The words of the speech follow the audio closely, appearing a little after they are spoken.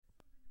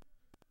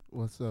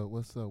What's up?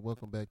 What's up?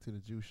 Welcome back to the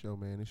Juice Show,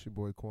 man. It's your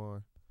boy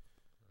Quan,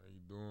 How you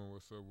doing?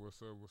 What's up?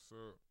 What's up? What's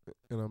up?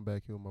 and I'm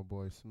back here with my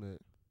boy Smith.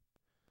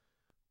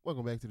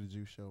 Welcome back to the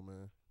Juice Show,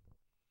 man.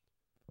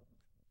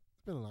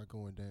 It's been a lot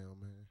going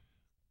down, man.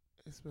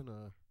 It's been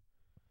a.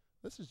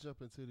 Let's just jump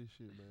into this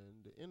shit,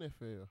 man. The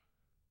NFL,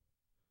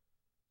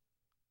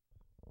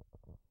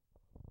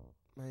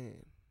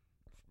 man.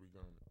 Speak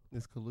on it.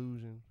 This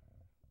collusion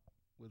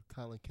with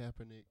Colin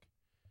Kaepernick.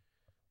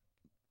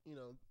 You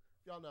know,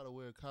 if y'all not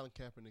aware, Colin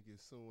Kaepernick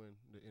is suing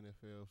the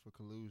NFL for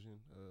collusion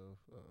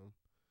of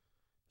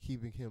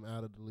keeping him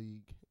out of the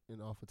league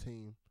and off a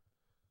team.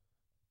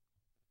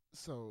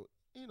 So,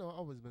 I've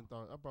always been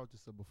thought. I brought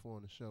this up before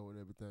on the show and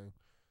everything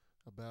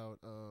about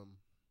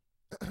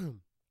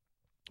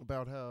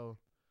about how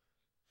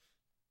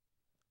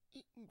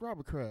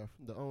Robert Kraft,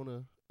 the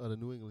owner of the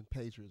New England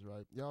Patriots,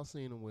 right? Y'all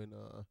seen him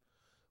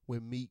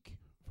when Meek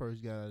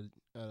first got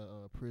out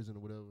of prison or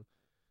whatever.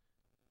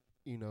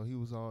 He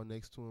was all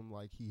next to him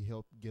like he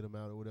helped get him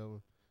out or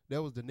whatever.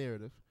 That was the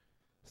narrative.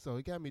 So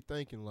it got me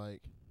thinking,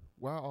 like,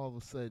 why all of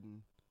a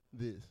sudden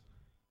this?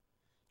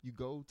 You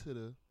go to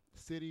the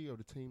city or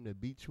the team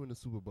that beat you in the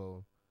Super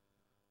Bowl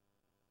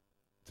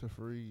to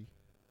free,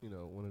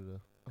 one of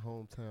the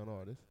hometown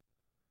artists.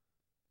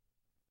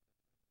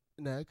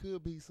 Now it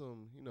could be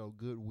some,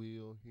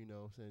 goodwill, what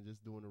I'm saying,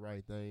 just doing the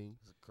right thing.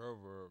 It's a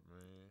cover up,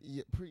 man.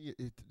 Yeah,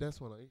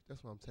 that's what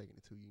I'm taking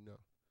it to.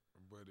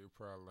 But it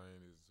probably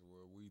ain't as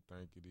what we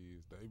think it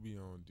is. They be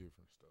on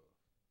different stuff.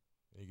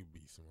 It could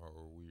be some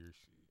whole weird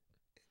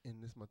shit.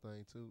 And this my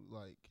thing too.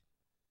 Like,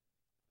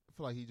 I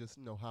feel like he just,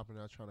 hopping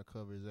out trying to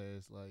cover his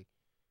ass, like,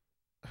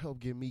 help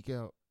get Meek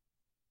out.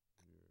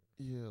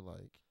 Yeah,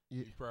 like,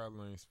 yeah. He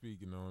probably ain't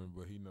speaking on it,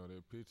 but he know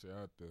that picture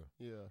out there.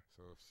 Yeah.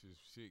 So if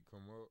shit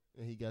come up,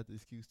 and he got the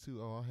excuse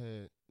too. Oh,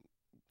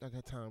 I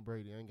got Tom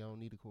Brady. I don't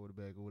need a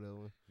quarterback or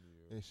whatever,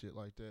 and shit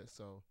like that.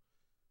 So,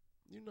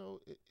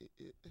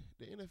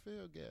 the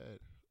NFL got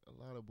a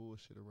lot of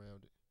bullshit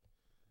around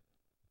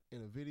it.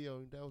 In a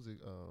video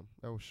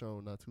that was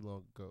shown not too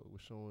long ago, it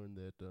was showing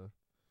that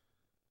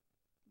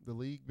the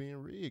league being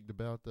rigged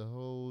about the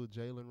whole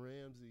Jalen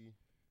Ramsey.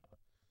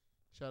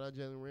 Shout out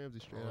Jalen Ramsey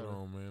straight out.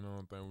 Hold on, man. I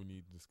don't think we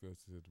need to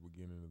discuss this at the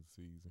beginning of the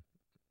season.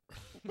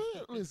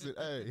 Listen,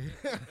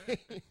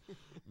 hey.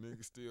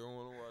 Niggas still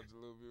want to watch a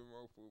little bit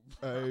more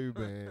football. Hey,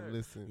 man,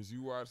 listen. Is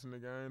you watching the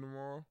game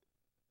tomorrow?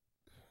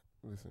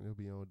 Listen, he'll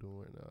be on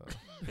during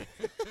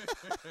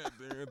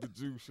during the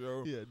Juice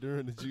Show. Yeah,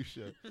 during the Juice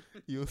Show.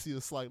 You'll see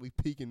us slightly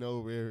peeking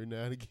over every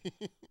now and again.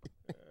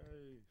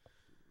 Hey,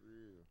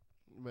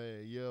 real.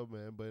 Man, yeah,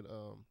 man. But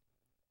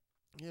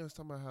it's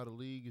talking about how the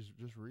league is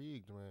just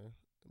rigged, man.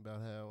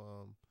 About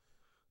how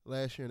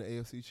last year in the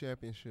AFC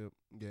Championship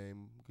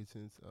game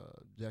against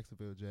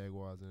Jacksonville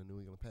Jaguars and the New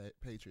England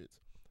Patriots,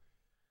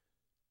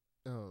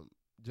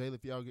 Jalen,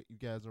 if you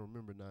guys don't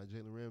remember now,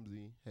 Jalen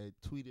Ramsey had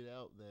tweeted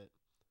out that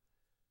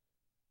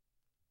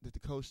the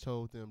coach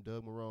told them,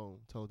 Doug Marrone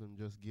told them,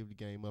 just give the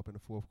game up in the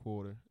fourth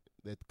quarter.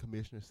 That the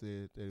commissioner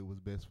said that it was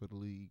best for the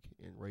league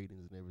and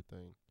ratings and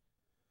everything.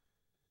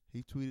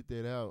 He tweeted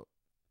that out,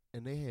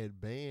 and they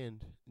had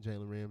banned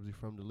Jalen Ramsey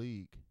from the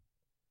league.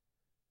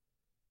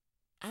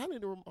 I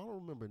don't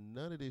remember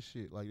none of this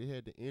shit. Like, they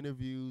had the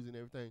interviews and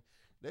everything.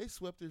 They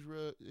swept this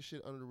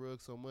shit under the rug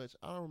so much.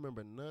 I don't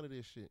remember none of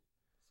this shit.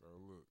 So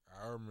look,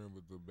 I remember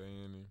the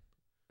banning,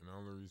 and the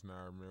only reason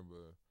I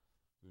remember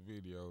the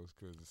videos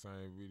because the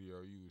same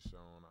video you was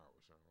showing, I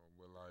was showing.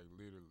 But like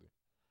literally,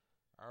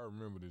 I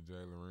remember the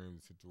Jalen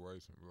Ramsey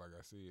situation. But like I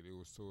said, it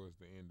was towards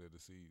the end of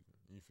the season.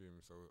 You feel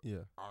me? So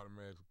yeah,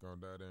 automatically gonna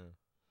die down.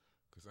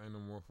 Cause ain't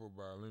no more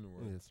football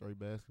anyway. Yeah, straight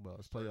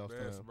basketball. It's straight playoff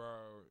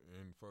basketball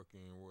and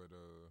fucking what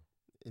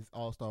it's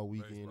All-Star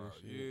weekend baseball. and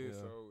shit.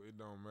 Yeah, so it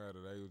don't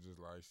matter. They was just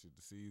like shit.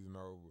 The season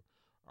over,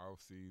 off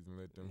season.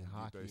 Let them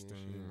get their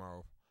steam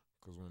off.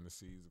 Cause when the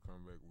season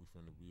come back, we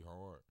finna be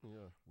hard.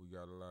 Yeah, we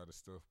got a lot of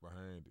stuff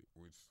behind it.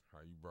 Which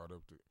how you brought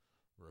up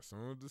bro. As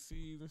soon as the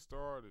season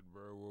started,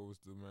 bro, what was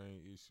the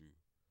main issue?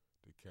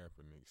 The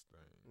Kaepernick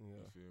thing.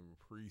 Yeah. You feel me?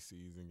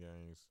 Preseason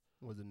games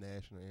was the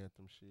national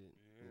anthem shit.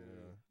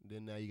 Yeah.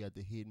 Then now you got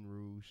the hidden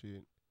rule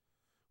shit,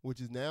 which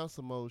is now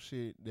some old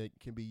shit that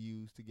can be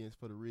used against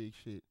for the rig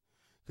shit.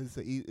 Cause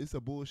it's a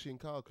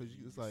bullshit call. Cause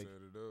it's like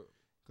set it up.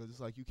 Cause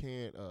it's like you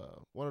can't.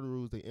 One of the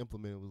rules they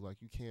implemented was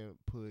like you can't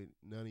put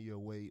none of your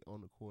weight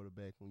on the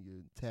quarterback when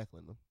you're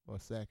tackling them or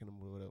sacking them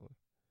or whatever.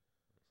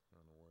 That's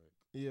kind of whack.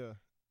 Yeah.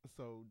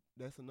 So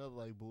that's another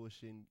like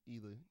bullshit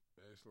either.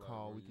 That's like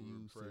call when we can you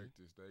use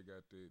practice. They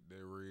got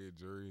that red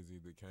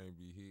jersey that can't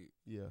be hit.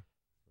 Yeah.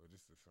 But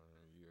it's the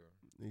same, yeah.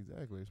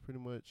 Exactly.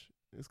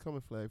 It's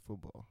coming flag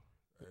football.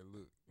 Hey,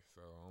 look,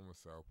 so I'm a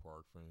South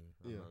Park fan.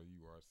 I Yeah. know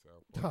you watch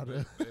South Park.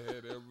 They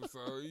had the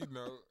episode,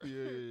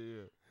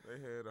 Yeah. They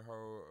had a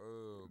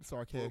whole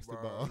sarcastic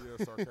football. ball.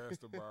 Yeah,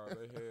 sarcastic ball.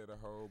 They had a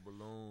whole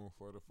balloon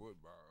for the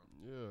football.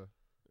 Yeah.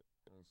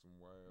 On some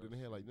wild. Then they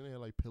had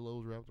like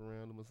pillows wrapped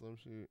around them or some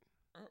shit.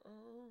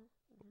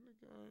 In the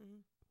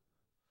game.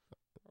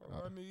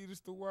 All I need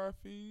is the Want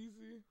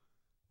Weezy.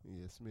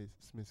 Yeah,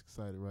 Smith's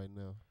excited right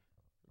now.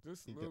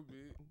 Just a little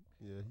bit.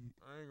 Yeah,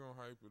 I ain't gonna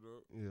hype it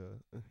up.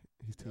 yeah.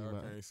 His team Y'all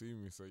out. can't see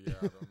me, so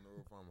y'all don't know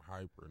if I'm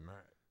hype or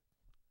not.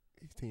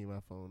 His team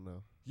iPhone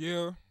now.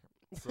 Yeah.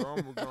 So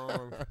I'm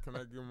going. Can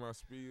I give my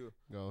spiel?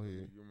 Go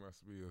ahead. Give my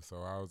spiel.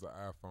 So I was an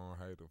iPhone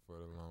hater for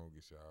the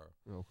longest,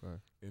 y'all. Okay.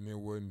 And it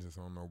wasn't just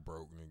on no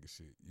broke nigga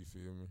shit. You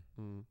feel me?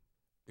 Mm.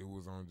 It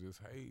was on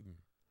just hating.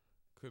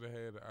 Could have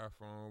had an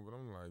iPhone, but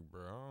I'm like,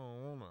 bro, I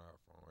don't want an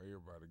iPhone.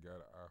 Everybody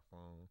got an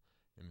iPhone,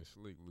 and the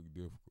slick look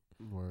difficult.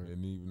 Right.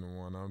 And even the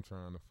one I'm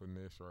trying to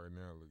finesse right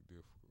now look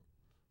difficult.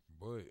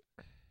 But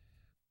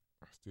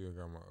I still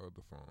got my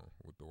other phone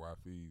with the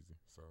Want Weezy,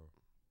 so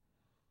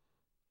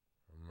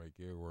I'll make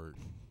it work.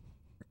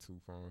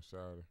 2 phone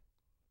shouter.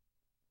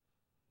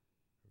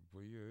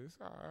 But yeah, it's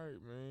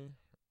alright, man.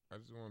 I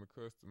just want to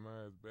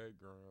customize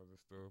backgrounds and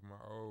stuff. My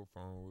old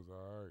phone was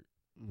alright.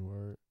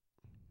 Right.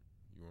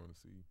 You want to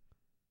see?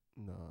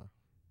 Nah.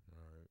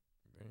 Alright.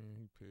 Damn,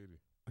 he petty.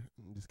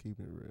 I'm just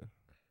keeping it real.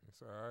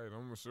 It's alright.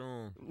 I'm going to show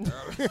him.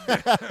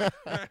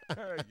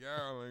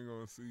 Y'all ain't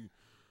going to see.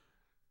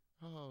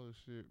 Oh,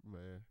 shit,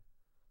 man.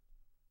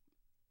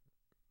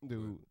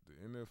 Dude. But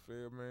the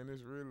NFL, man,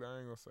 it's really, I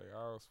ain't going to say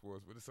all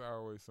sports, but it's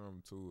always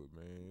something to it,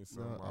 man. It's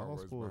something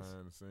always sports.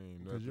 behind the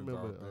scenes. Because you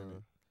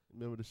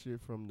remember the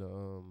shit from the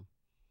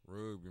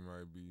rugby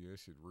might be, that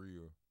shit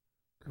real.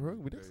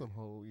 Rugby, that's some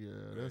whole,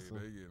 that's some.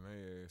 They getting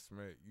their ass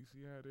smacked. You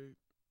see how they,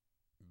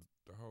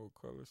 the whole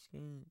color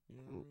scheme, you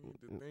know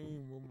what I mean? The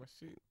theme with my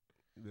shit.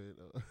 That,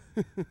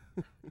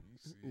 you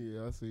see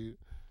yeah, I see it.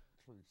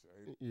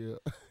 Appreciate it.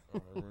 Yeah. All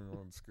right, we ain't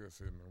gonna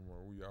discuss it no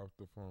more. We off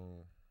the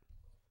phone.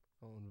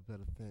 On the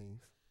better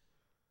things.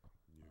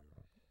 Yeah.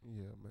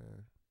 Yeah,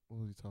 man. What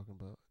was he talking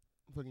about?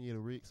 Fucking the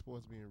rigged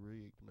sports being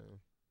rigged, man.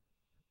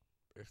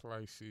 It's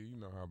like shit, you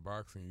know how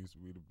boxing used to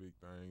be the big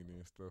thing, and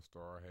then stuff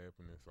started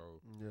happening.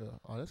 So yeah,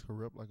 oh, that's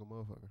corrupt like a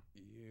motherfucker.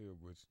 Yeah,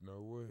 but you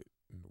know what?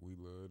 We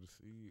love to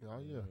see it.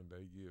 Oh yeah, and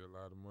they get a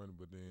lot of money.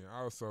 But then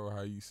also,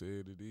 how you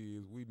said it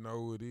is, we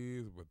know it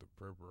is, but the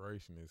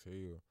preparation is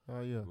hell.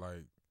 Oh yeah,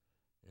 like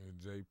in the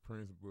Jay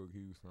Prince book,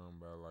 he was talking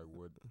about like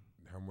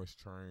how much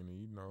training,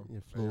 you know.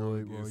 Yeah,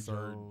 Floyd, Roy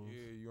Jones.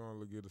 Yeah, you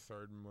only get a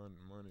certain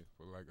money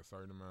for like a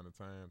certain amount of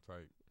time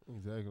type.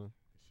 Exactly.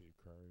 That shit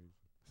crazy.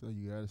 So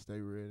you gotta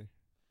stay ready.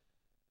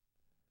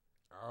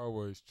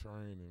 Always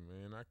training,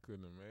 man. I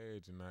couldn't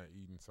imagine not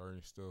eating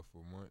certain stuff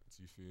for months.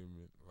 You feel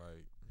me?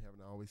 Like having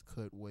to always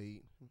cut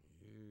weight.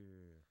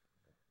 Yeah.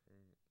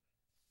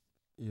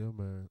 Yeah,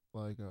 man.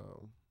 Like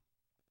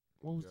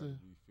what was the?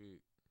 Be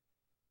fit.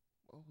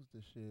 What was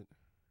the shit?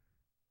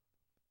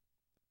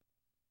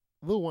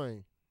 Lil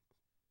Wayne.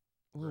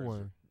 Lil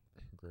Wayne.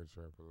 Greatest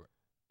rapper alive.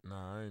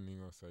 Nah, I ain't even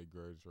gonna say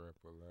greatest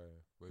rapper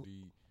alive, but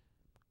he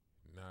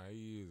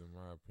is in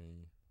my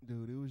opinion.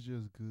 Dude, it was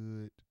just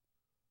good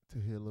to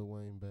hear Lil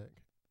Wayne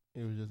back.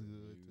 It was just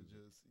good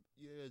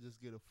to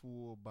just get a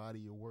full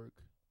body of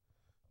work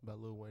by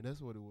Lil Wayne.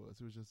 That's what it was.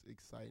 It was just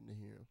exciting to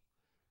hear him.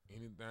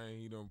 Anything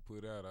he don't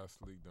put out, I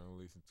sleep don't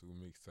listen to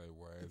mixtape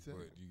wise,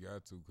 but you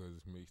got to because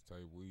it's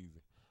mixtape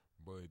Weezy.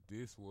 But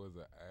this was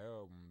an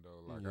album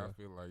though. Like I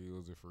feel like it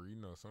was a free.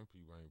 You know, some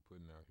people ain't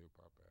putting out hip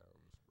hop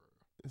albums,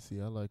 bro.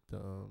 See, I like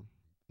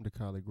the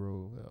College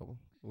Grove album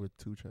with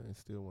 2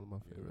 Chainz. Still one of my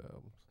favorite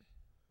albums.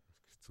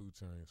 2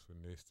 Chainz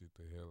finessed it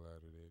the hell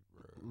out of that,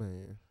 bro.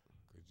 Man.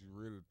 Cause you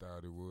really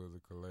thought it was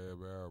a collab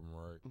album,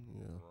 right?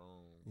 Yeah.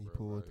 Wrong. He bro.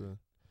 pulled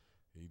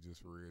He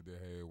just read that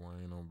had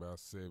Wayne on about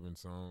 7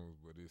 songs,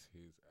 but it's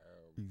his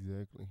album.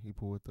 Exactly. He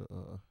pulled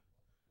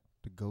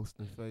the Ghost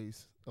in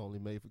Face, only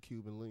made for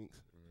Cuban links.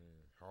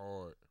 Man,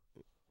 hard.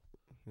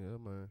 Yeah,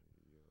 man.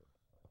 Yeah.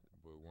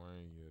 But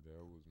Wayne,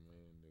 that was,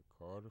 man, the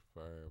Carter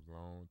 5,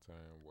 long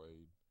time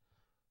waiting.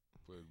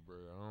 But,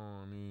 bro,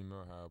 I don't even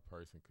know how a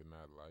person could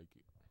not like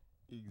it.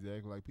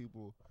 Exactly. Like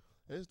people,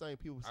 I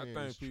think people saying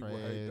I think people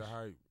trash. hate the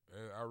hype.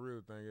 I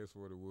really think that's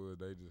what it was.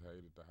 They just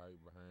hated the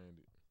hype behind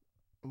it.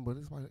 But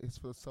it's like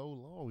it's for so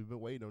long. We've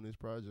been waiting on this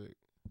project.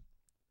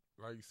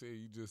 Like you said,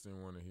 you just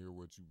didn't want to hear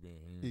what you've been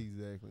hearing.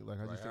 Exactly.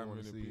 Like I just didn't want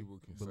to see. How many people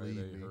can say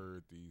they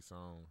heard these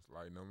songs?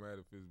 Like no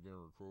matter if it's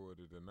been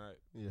recorded or not.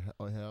 Yeah,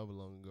 or however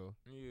long ago.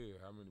 Yeah,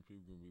 how many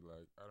people can be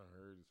like, I done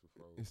heard this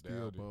before. It's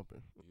still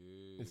bumping.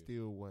 Yeah. It's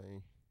still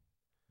Wayne.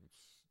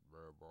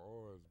 Bro,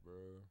 bars,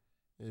 bro.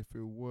 If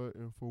it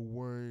wasn't for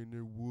Wayne,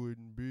 it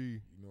wouldn't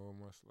be. You know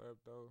what my slap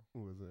though?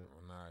 What was that?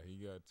 Oh, nah, he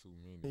got too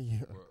many.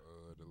 Yeah.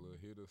 But the little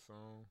hitter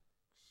song.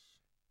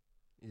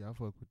 Yeah, I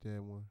fuck with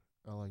that one.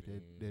 I like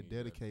that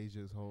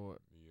dedication's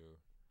hard. Yeah.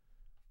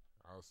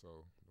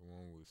 Also, the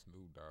one with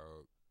Snoop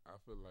Dogg.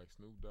 I feel like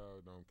Snoop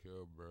Dogg don't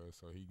care, bro.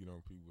 So he get on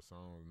people's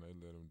songs and they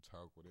let him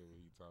talk whatever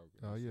he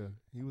talking. Oh yeah,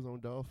 he was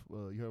on Dolph.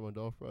 You heard about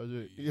Dolph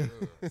Project? Yeah.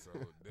 So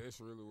that's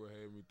really what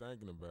had me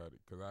thinking about it,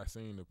 cause I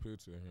seen the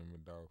picture of him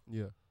and Dolph.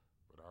 Yeah.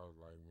 But I was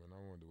like, man, I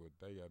wonder what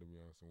they got to be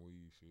on some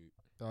weed shit.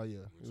 Oh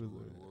yeah, it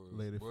was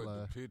Lady but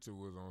Fly. The picture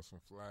was on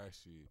some fly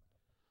shit.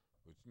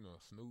 But you know,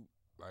 Snoop,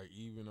 like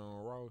even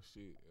on Raw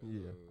shit,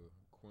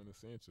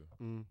 quintessential.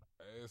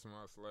 That's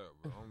my slap,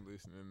 but I'm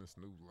listening to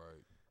Snoop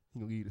like.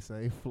 You gonna give you the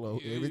same flow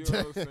Yeah, every you know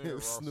time. what I'm saying?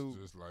 Ross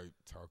Snoop. just like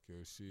talk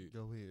your shit.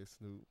 Go ahead,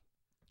 Snoop.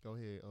 Go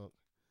ahead, Unc.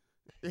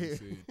 He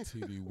said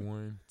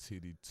TD1,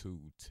 TD2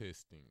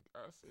 testing.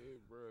 I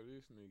said, bro,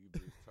 this nigga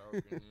just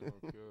talking, you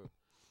don't care.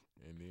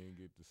 And then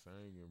get to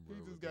singing, bro.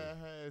 He just But got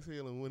high as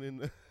hell and went in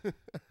there.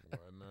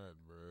 why not,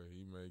 bro?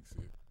 He makes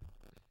it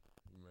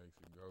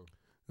go.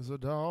 It's a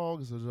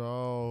dog, it's a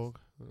dog.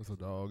 It's a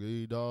dog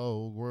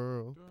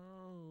world.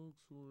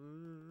 Dogs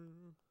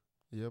world.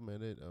 Yeah, man,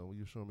 that when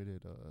you showed me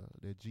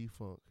that G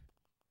Funk.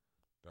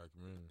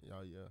 Documentary.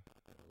 Oh yeah.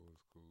 That was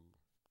cool.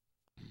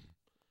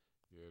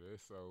 Yeah,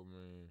 that's so,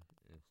 man,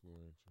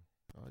 influential.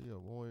 Oh yeah,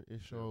 Warren.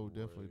 It showed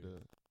definitely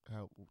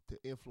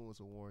the influence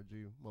of Warren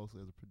G,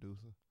 mostly as a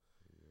producer.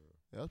 Yeah.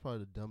 That was probably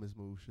the dumbest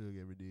move Suge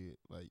ever did.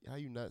 Like, how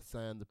you not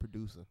sign the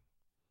producer,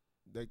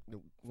 the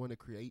one that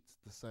creates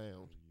the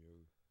sound?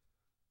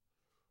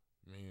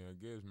 Yeah. Man, I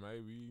guess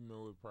maybe, you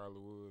know, it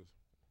probably was.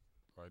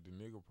 Like, the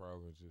nigga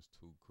probably was just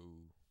too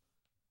cool.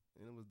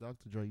 And it was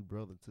Dr. Dre's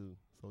brother too,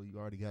 so you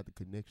already got the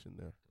connection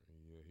there.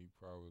 Yeah, he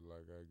probably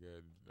like, I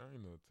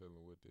ain't no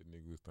telling what that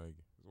nigga was thinking.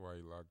 That's why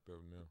he locked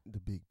up now. The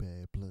big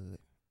bad blood.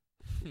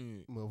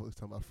 Motherfuckers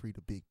talking about free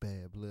the big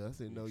bad blood. I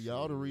said, Big no,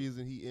 y'all the Suge.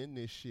 reason he in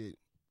this shit.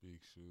 Big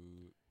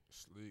Suge,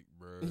 slick,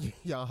 bro.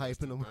 Y'all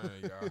hyping him.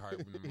 Y'all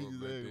hyping him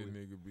up. Let Exactly. that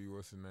nigga be,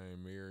 what's his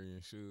name,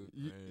 Marion Suge,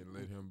 man.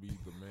 Let him be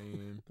the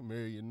man.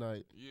 Marion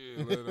Knight.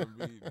 Yeah, let him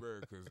be, bro,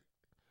 because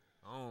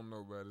I don't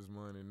know about his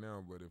money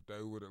now, but if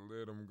they would have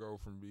let him go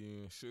from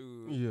being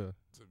Suge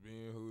to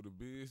being who the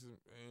business,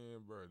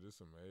 man, bro,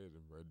 just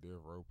imagine, bro,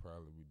 Death Row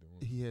probably be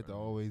doing He had to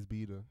something. always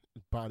be the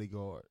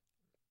bodyguard.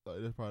 Like,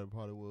 that's probably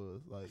part of it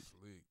was. Like,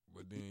 Slick,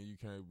 but then you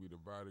can't be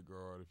the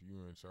bodyguard if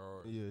you in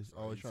charge. yeah, So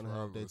always he trying to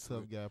have probably that was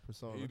tough slick. guy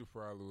persona. He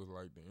probably was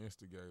like the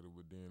instigator,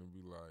 but then it'd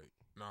be like,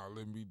 nah,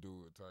 let me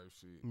do it type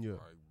shit. Yeah.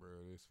 Like, bro,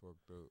 that's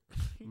fucked up.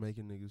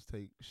 Making niggas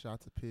take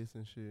shots of piss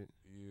and shit.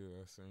 Yeah,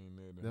 I seen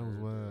that. And That was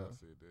heard wild. I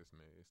said, that's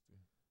nasty.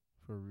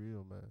 For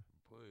real, man.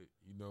 But,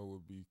 you know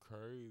what would be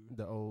crazy?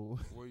 The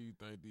old. Where you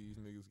think these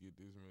niggas get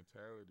this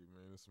mentality,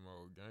 man? It's some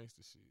old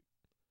gangster shit.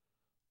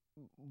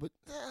 But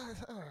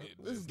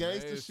this is It's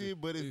gangster nasty. shit,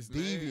 but it's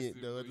deviant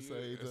nasty, though at but the yeah,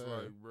 same it's time.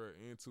 like, bro,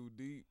 in too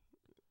deep.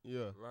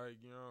 Yeah. Like,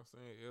 you know what I'm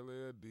saying?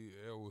 LLD,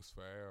 that was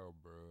foul,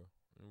 bro.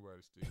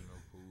 Anybody sticking no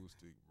pool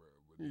stick, bro.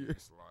 But Yeah.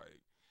 it's like,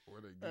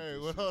 where they get Hey,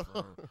 this well, shit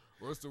hold from?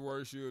 What's the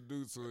worst you'll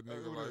do to a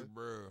nigga like,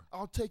 bro?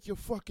 I'll take your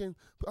fucking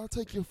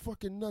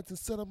nuts and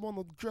set them on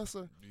the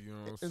dresser You know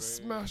what I'm and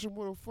saying? smash them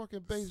with a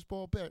fucking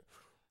baseball bat.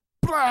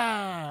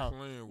 Blah!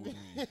 Playing with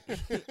me.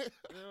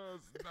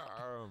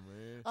 Nah,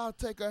 man. I'll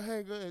take a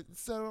hanger and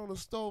set it on the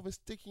stove and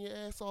stick in your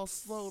ass all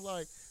slow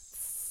like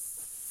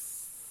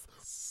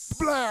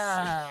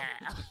blah.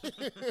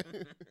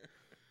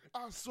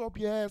 I'll swap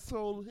your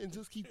asshole and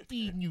just keep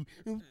feeding you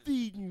and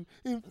feeding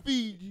you and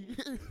feeding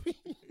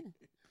you.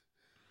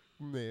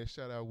 Man,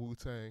 shout out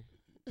Wu-Tang.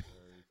 Hey,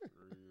 for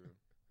real.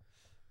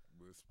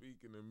 But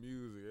speaking of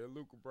music, that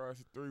Luca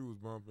Brasi 3 was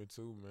bumping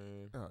too,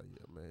 man. Oh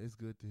yeah, man, it's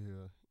good to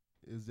hear.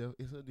 It's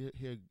good to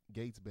hear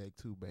Gates back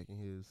too, back in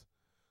his.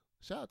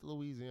 Shout out to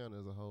Louisiana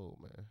as a whole,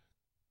 man.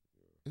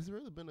 Yeah. It's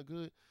really been a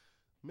good.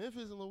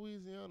 Memphis and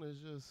Louisiana is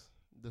just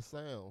the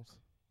sounds.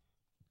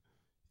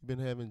 Been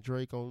having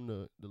Drake on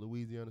the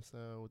Louisiana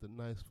sound with the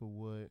Nice for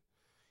What,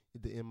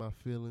 the In My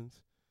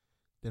Feelings,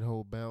 that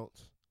whole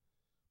bounce.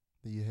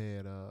 Then you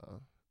had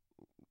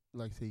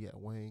like I said, you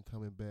got Wayne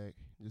coming back,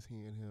 just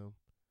hearing him.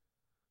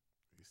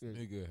 This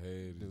nigga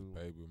had his Dude.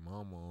 baby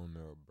mama on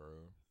there, bro.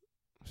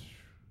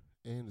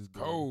 And his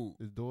Cold.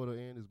 daughter, his daughter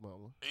and his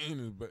mama. And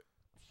his baby.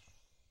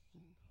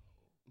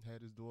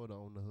 Had his daughter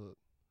on the hook.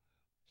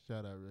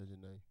 Shout out Regine.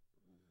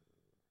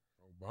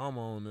 Obama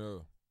on there.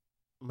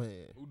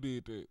 Man, Who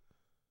did that?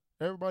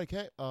 everybody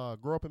can't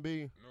grow up and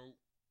be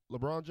Nope.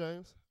 LeBron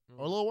James or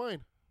Nope. Lil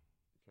Wayne.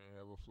 Can't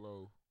have a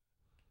flow.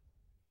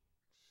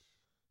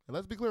 And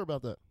let's be clear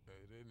about that.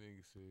 Hey, that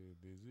nigga said,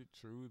 is it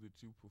true that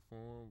you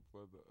performed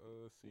for the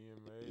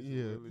CMAs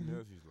Yeah. and Willie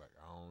Nelson? He's like,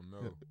 I don't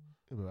know.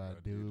 But I I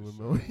do did the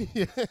remember. show.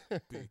 Yeah.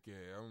 Thick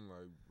ass. I'm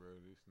like, bro,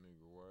 this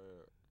nigga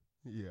wild.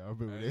 Yeah, I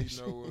remember Hey, that you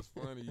shit. know what's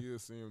funny? You'll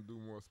see him do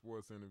more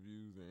sports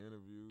interviews than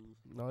interviews.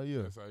 Oh,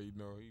 yeah. That's how you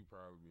know he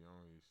probably be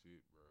on his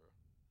shit,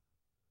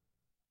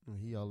 bro.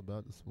 He all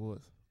about the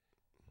sports.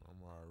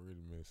 I'm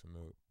already messing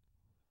up.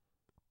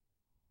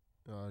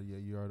 Oh, yeah,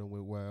 you already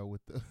went wild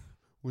with the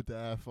with the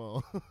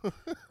iPhone.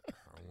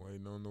 I'm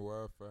waiting on the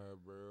Wi-Fi,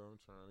 bro. I'm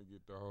trying to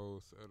get the whole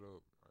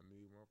setup. I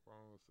need my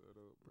phone set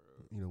up, bro.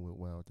 You know, went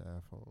wild with the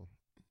iPhone.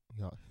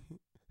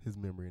 His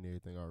memory and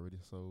everything already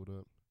sold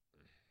up.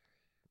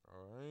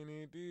 Oh, I ain't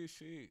even did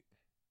shit.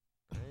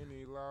 I ain't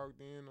even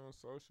logged in on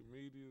social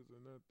medias or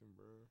nothing,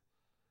 bro.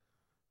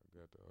 I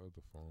got the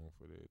other phone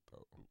for that,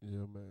 though.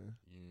 Yeah, man.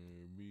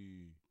 Yeah,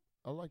 me.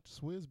 I like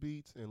Swizz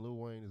Beats and Lil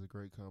Wayne is a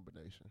great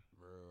combination.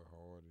 Bro,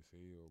 hard as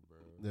hell, bro.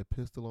 That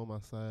pistol on my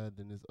side,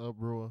 then this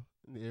uproar.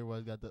 And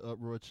everybody got the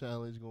uproar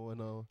challenge going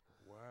on.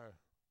 Why?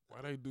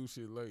 Why they do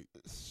shit late?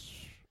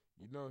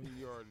 You know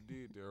he already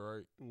did that,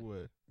 right?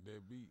 What?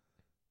 That beat.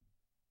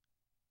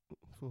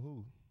 For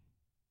who?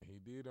 He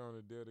did on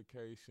a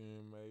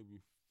dedication maybe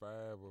 5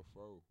 or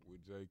 4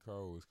 with J.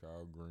 Cole. It's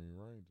called Green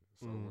Ranger.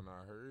 So when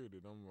I heard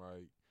it, I'm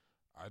like,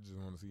 I just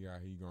want to see how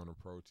he gonna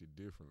approach it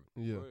differently.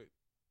 Yeah. But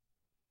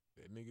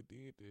that nigga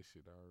did that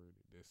shit already.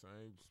 That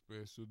same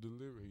special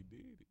delivery, he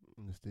did it.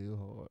 And it's still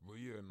hard. But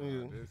yeah,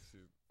 that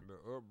shit, the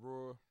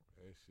uproar,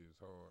 that shit's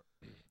hard.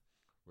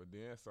 But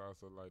then it's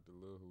also like the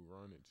Lil Who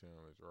Run It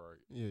challenge,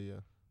 right? Yeah.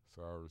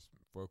 So I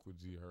fuck with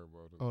G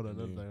Herbo. Oh,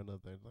 another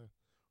thing.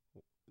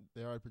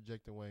 They already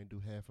projecting Wayne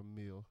do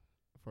 $500,000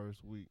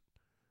 first week.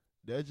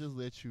 That just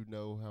lets you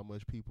know how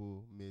much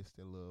people missed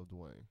and loved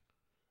Wayne.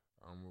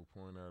 I'm gonna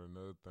point out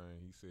another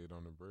thing. He said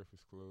on the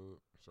Breakfast Club,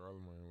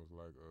 Charlamagne was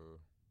like,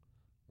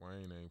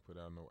 Wayne ain't put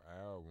out no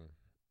album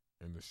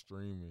in the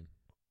streaming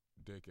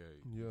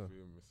decade. Yeah. You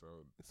feel me?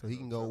 So he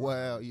can go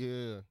wild,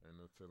 yeah. And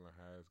no telling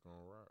how it's gonna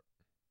rock.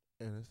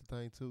 And that's the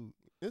thing too.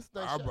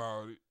 I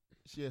bought it.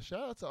 Yeah,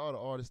 shout out to all the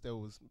artists that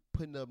was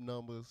putting up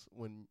numbers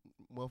when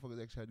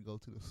motherfuckers actually had to go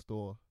to the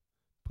store,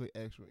 put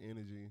extra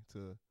energy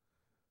to,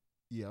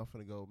 yeah, I'm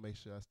finna go make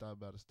sure I stop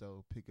by the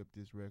store, pick up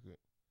this record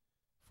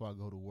before I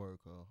go to work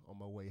or on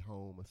my way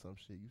home or some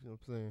shit. You see what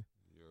I'm saying?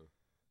 Yeah.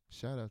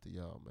 Shout out to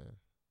y'all, man.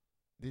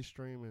 This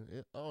streaming,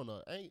 I don't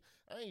know. I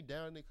ain't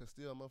down it because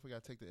still a motherfucker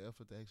gotta take the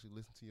effort to actually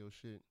listen to your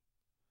shit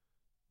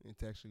and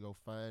to actually go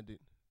find it.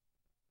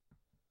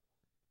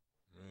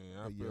 Man,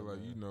 I feel like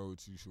you know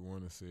what you should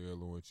want to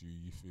sell or what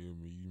you feel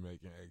me, you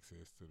making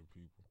access to the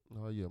people.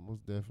 Oh yeah,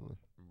 most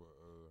definitely.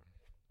 But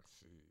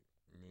shit,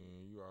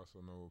 man, you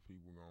also know what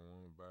people gonna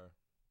want to buy.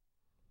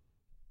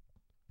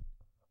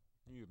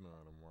 You know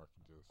how to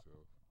market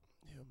yourself.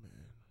 Yeah,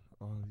 man.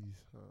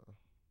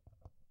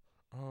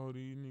 All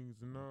these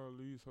niggas and all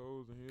these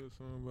hoes and here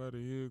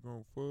somebody here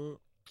gonna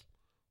fuck.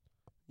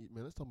 Yeah,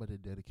 man, let's talk about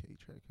that Dedicate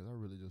track because I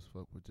really just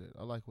fuck with that.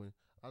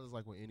 I just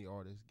like when any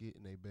artist get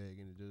in their bag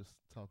and just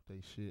talk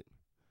they shit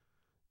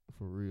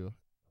for real.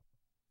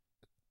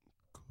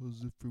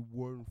 Cause if it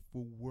wasn't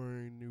for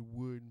Wayne, it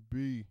wouldn't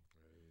be.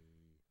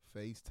 Hey.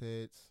 Face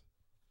tats.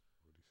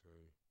 What he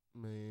say?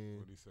 Man.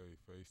 What he say?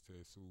 Face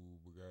tattoo,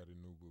 Bugatti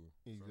Nubu.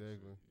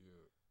 Exactly.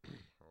 Yeah.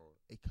 Hard.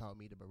 They called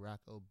me the Barack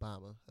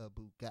Obama of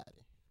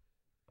Bugatti.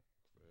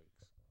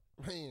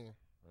 Facts. Man.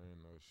 I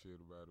ain't know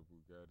shit about a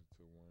Bugatti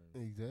till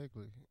Wayne.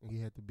 Exactly. And he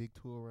had the big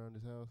tour around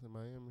his house in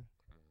Miami.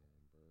 Come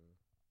on, bro.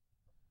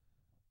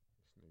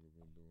 This nigga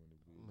been doing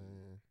it big.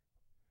 Man.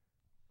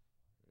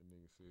 That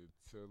nigga said,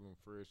 tell him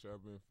Fresh,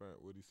 I've been fine.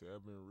 What he said,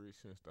 I've been rich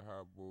since the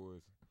Hot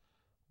Boys.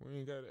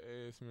 We ain't got to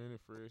ask Manny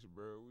Fresh,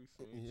 bro. We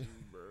seen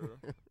you, bro.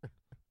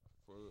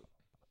 Fuck.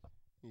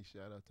 He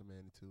shout out to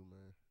Manny too,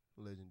 man.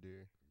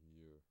 Legendary.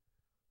 Yeah.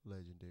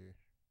 Legendary.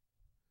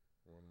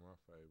 One of my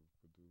favorite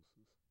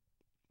producers.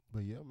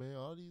 But yeah, man,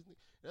 all these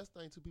that's the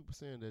thing too. People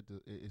saying that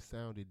it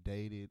sounded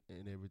dated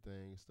and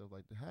everything and stuff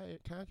like that.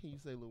 How can you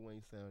say Lil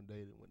Wayne sound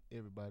dated when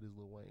everybody's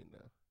Lil Wayne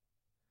now?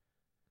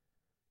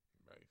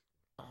 Basically.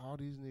 All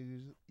these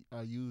niggas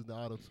are using the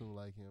auto tune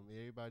like him.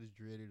 Everybody's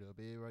dreaded up.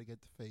 Everybody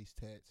got the face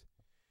tats.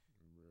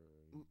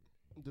 Bro,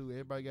 Dude,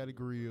 everybody got a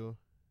grill.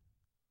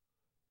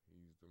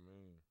 He's the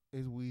man.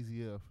 It's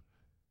Weezy F.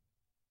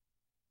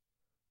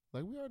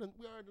 Like we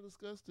already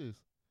discussed this.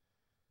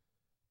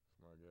 That's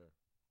my guy.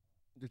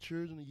 The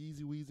children of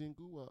Yeezy, Weezy, and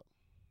Guwap.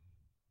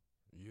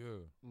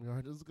 Yeah. We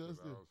already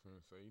discussed it. I was finna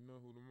say, you know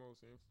who the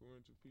most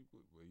influential people?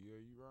 But yeah,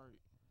 you're right.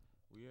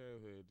 We have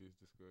had this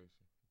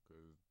discussion.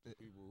 Because the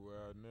people who are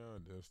out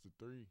now, that's the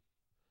three.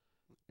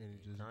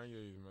 And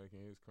Kanye is making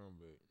his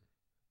comeback.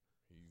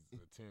 He's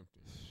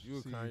attempting. You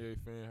a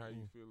Kanye fan? How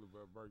you feel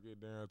about Break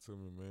It Down to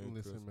Me, man?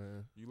 Listen,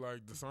 man. You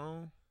like the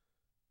song?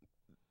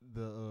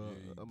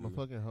 My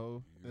fucking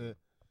hoe. Yeah.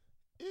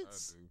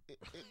 It's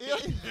I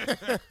ain't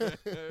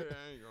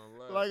gonna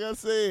lie. Like I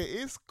said,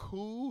 it's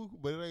cool,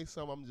 but it ain't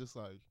something I'm just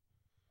like,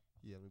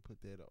 yeah, let me put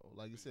that on.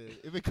 Like you said,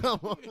 if it come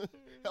on,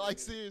 like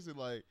seriously,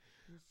 like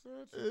you're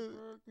such a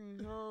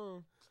fucking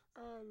hoe.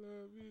 I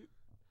love it.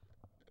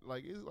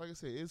 Like it's like I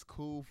said, it's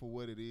cool for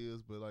what it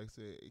is, but like I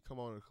said, it come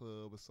on in the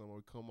club or something,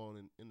 or come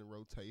on in the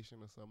rotation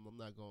or something. I'm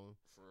not going.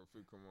 So if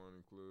it come on in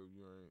the club,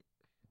 you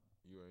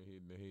ain't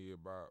hitting the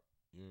head bop.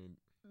 You ain't.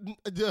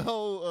 The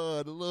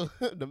whole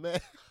the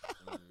man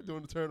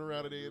doing the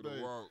turnaround and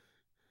everything.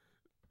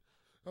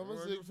 I'm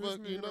gonna say, fuck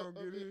you know,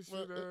 get his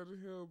shit out of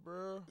here,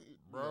 bro.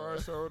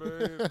 Broad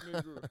shoulder ass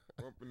nigga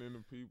bumping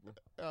into people.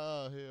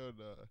 Oh hell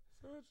no!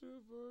 Such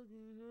a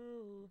fucking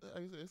hell.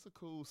 Like I said, it's a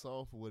cool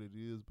song for what it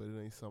is, but it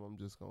ain't something I'm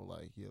just gonna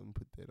like. Yeah, let me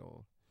put that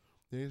on.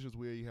 Then it's just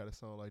weird you had a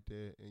song like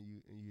that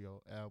and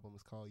your album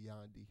is called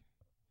Yandi.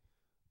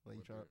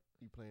 Like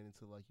you playing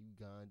into like you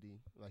Gandhi,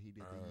 like he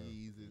did the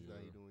Yeezys, now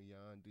you doing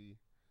Yandi.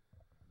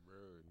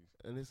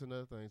 And it's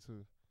another thing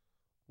too.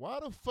 Why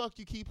the fuck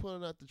you keep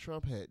pulling out the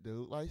Trump hat,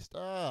 dude? Like,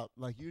 stop.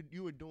 Like,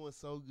 you were doing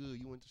so good.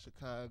 You went to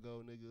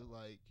Chicago, nigga.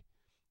 Like,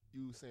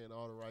 you was saying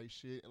all the right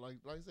shit. And like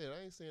I said,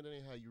 I ain't saying that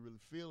ain't how you really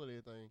feel or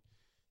anything.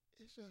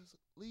 It's just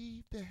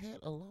leave the hat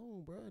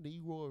alone, bro. Then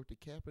you wore the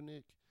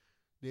Kaepernick.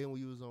 Then when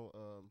you was on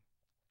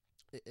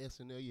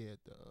SNL, you had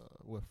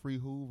the Free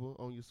Hoover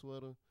on your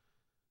sweater.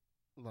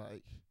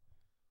 Like,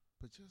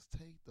 but just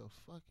take the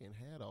fucking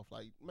hat off.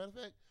 Like, matter of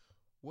fact,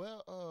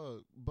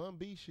 well, Bun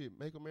B shit,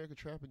 Make America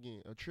Trap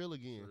Again, Trill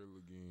Again. Trill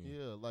again.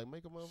 Yeah, like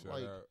make them Shout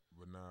like out,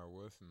 but nah,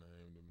 what's the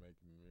name to Make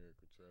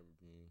America Trap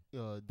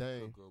Again?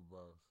 dang. Cook Up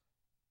Boss.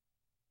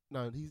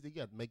 No, he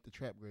got to make the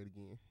trap great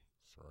again.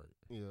 That's right.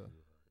 Yeah. You're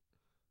right.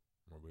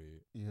 My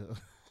bad. Yeah.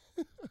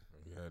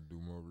 You had to do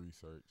more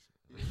research.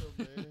 Yeah,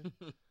 man.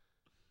 Hey.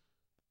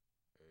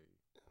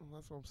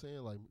 That's what I'm saying.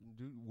 Like,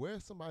 dude, wear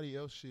somebody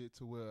else shit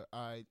to where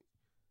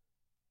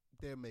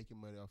they're making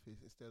money off it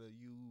instead of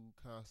you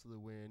constantly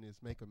wearing this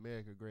 "Make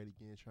America Great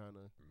Again," trying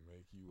to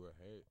make you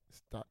a hat.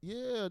 Stop.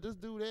 Yeah, just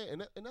do that.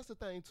 And that's the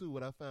thing too.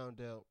 What I found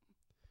out,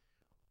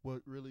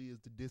 what really is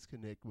the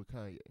disconnect with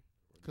Kanye,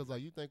 because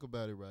like you think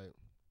about it, right?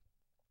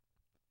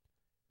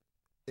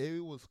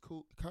 It was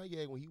cool.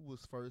 Kanye, when he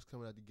was first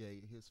coming out the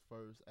gate, his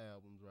first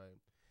albums, right?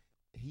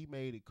 He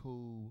made it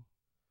cool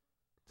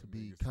to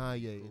be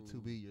Kanye and to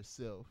be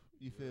yourself.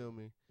 You feel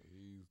me?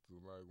 He's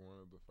like one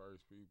of the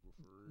first people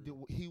for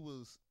real. He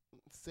was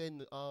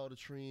setting all the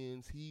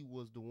trends. He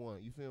was the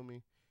one. You feel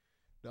me?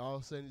 Then all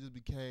of a sudden, it just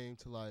became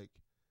to like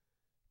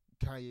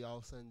Kanye. All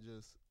of a sudden,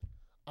 just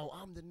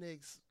I'm the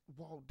next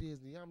Walt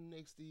Disney. I'm the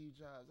next Steve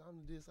Jobs.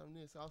 I'm this. I'm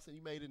this. All of a sudden,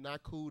 you made it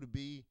not cool to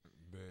be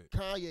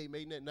Kanye.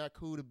 Made that not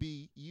cool to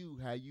be you.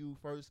 How you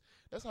first.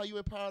 That's how you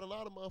empowered a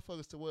lot of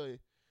motherfuckers to where, you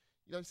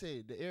know what I'm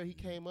saying? The era he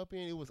came up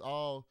in, it was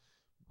all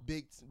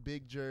big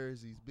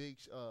jerseys, big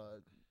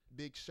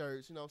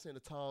shirts, you know what I'm saying,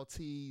 the tall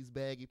tees,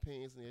 baggy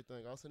pants and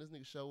everything. All of a sudden this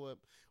nigga show up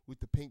with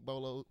the pink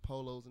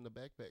polos and the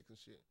backpacks and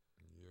shit.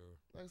 Yeah.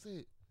 Like I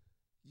said,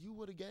 you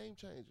were the game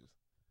changers.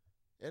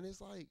 And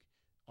it's like,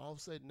 all of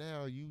a sudden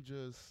now you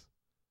just...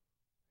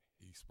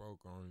 He spoke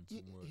on it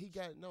too much.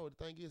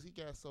 The thing is, he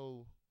got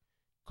so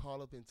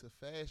caught up into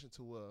fashion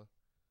to where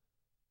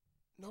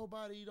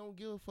nobody don't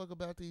give a fuck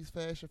about these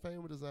fashion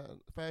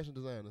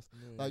designers.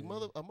 Man. Like,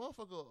 a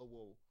motherfucker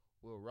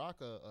will rock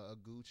a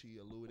Gucci,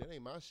 a Louis. That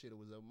ain't my shit. It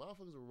was a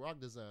motherfucker's a rock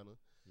designer.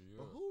 Yeah.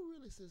 But who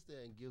really sits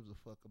there and gives a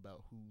fuck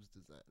about who's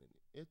designing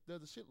it? Does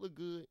the shit look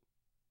good?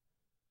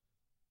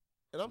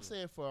 And I'm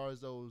saying for ours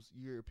those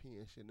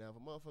European shit now. If a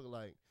motherfucker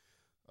like,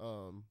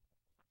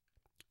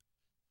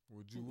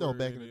 would you wear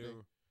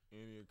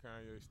any of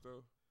Kanye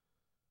stuff?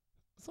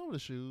 Some of the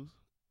shoes,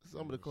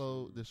 some of the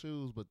clothes, the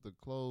shoes, but the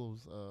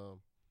clothes,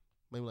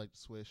 maybe like the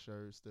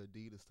sweatshirts, the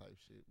Adidas type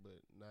shit, but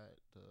not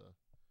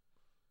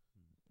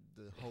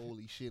the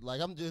holy shit.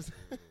 Like I'm just,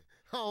 I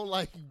don't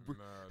like.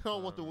 I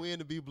don't want the wind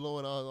to be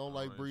blowing. I don't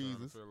like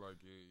breezes. Feel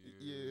like it,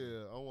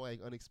 yeah, I don't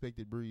like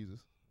unexpected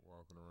breezes.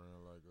 Walking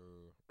around like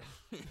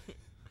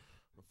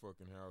a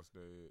fucking house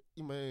dad.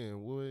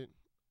 Man, what?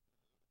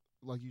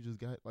 Like you just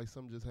got like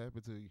something just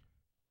happened to you.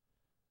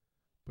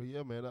 But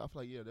yeah, man, I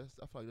feel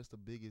like that's the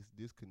biggest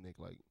disconnect.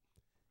 Like,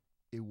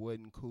 it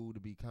wasn't cool to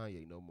be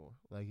Kanye no more.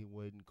 Like, it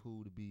wasn't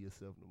cool to be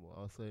yourself no more.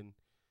 All of a sudden,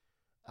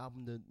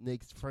 I'm the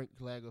next Frank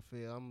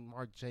Lagerfeld. I'm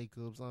Marc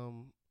Jacobs.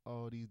 I'm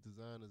all these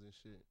designers and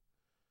shit.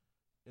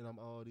 And I'm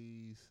all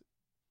these,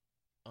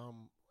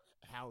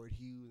 Howard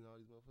Hughes and all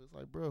these motherfuckers.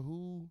 Like, bro,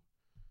 who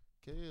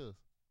cares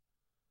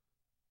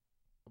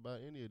about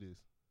any of this?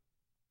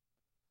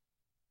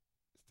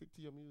 Stick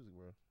to your music,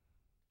 bro.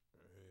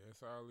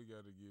 That's all we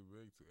got to get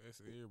back to.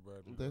 That's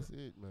everybody. That's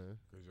it, man.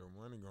 Because your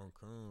money going to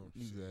come.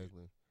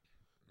 Exactly.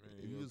 Man,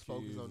 if you just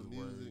focus on the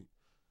music.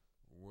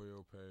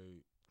 Well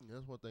paid.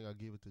 That's one thing I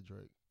give it to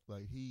Drake.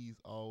 Like, he's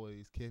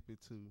always kept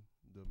it to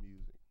the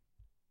music.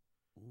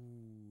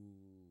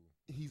 Ooh.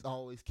 He's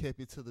always kept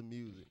it to the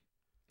music.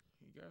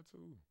 He got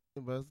to.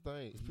 But that's the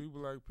thing.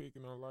 People like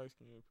picking on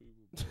light-skinned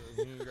people,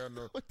 bro. He ain't got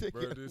no...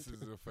 bro, this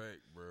is a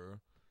fact, bro.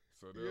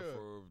 So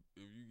therefore,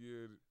 if you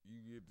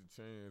get the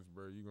chance,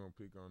 bro, you gonna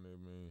pick on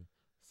that man.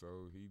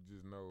 So he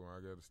just know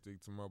I gotta stick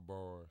to my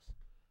bars,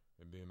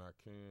 and then I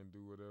can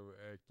do whatever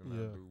acting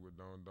I do, but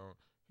don't.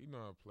 He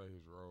know how to play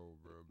his role,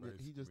 bro.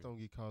 Basically. He just don't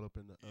get caught up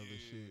in the other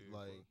shit.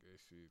 Like fuck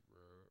that shit,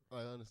 bro.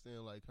 I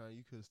understand, like how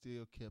you could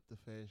still kept the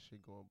fashion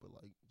shit going, but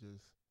like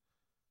just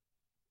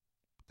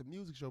the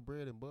music's your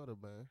bread and butter,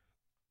 man.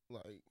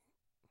 Like.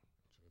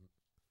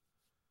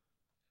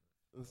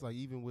 It's like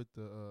even with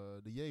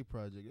the Ye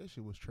project, that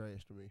shit was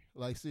trash to me.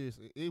 Like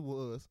seriously, it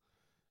was.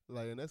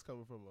 Like, and that's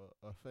coming from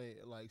a fan.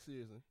 Like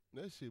seriously,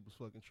 that shit was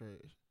fucking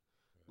trash.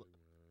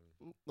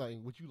 Hey, like,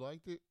 would you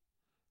liked it?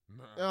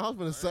 Nah, I was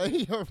gonna say. I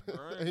ain't gonna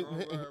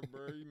lie,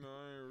 bro. You know,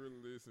 I ain't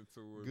really listen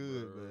to it.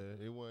 Good, bro. man.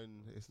 It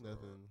wasn't. It's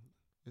nothing.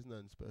 It's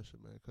nothing special,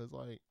 man. Cause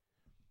like,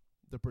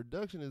 the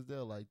production is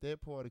there. Like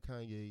that part of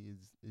Kanye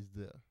is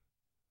there.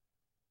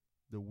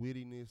 The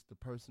wittiness, the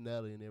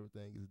personality, and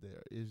everything is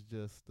there. It's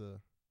just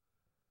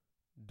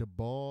the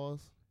bars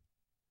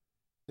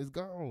is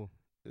gone.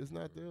 It's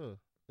not there.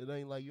 It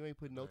ain't like you ain't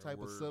putting no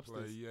type of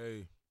substance.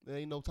 There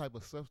ain't no type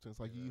of substance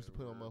like you used to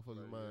put on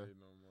motherfuckers' mind.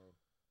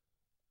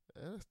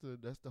 And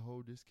that's the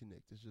whole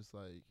disconnect. It's just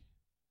like,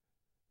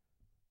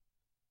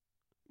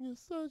 you're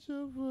such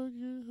a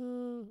fucking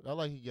hoe. I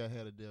like he had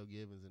Adele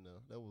Givens in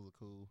there. That was a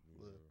cool.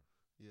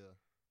 Yeah.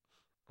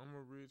 I'm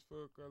a rich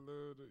fuck. I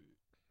love it.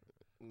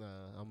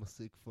 Nah, I'm a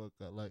sick fuck.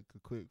 I like a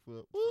quick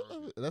fuck. Fuck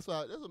it. That's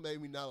what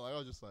made me not like. I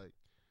was just like,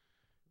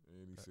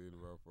 And he said it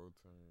about 4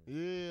 times.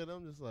 yeah, and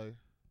I'm just like,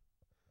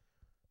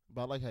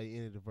 but I like how he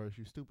ended the verse.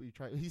 You stupid.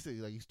 He said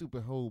like you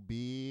stupid whole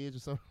bitch or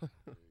something.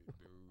 Hey,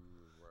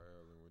 dude was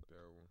wilding with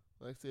that one.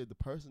 Like I said, the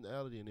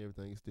personality and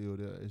everything is still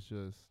there. It's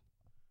just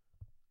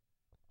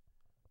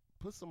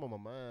put some on my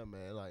mind,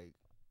 man. Like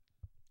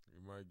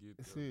You might get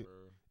That's there, it. bro.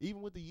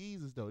 even with the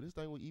Yeezys though, this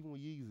thing with even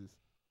with Yeezys,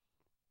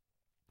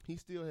 he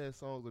still has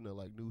songs in there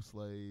like New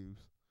Slaves,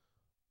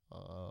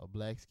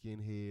 Black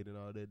Skinhead, and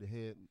all that. That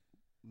had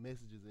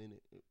messages in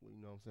it.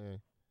 You know what I'm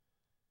saying?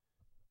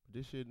 But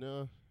this shit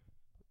now,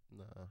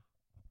 nah.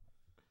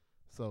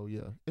 So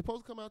yeah, it's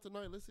supposed to come out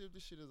tonight. Let's see if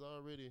this shit is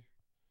already.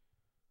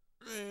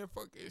 Man,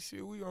 fuck that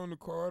shit. We on the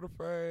quarter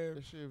 5.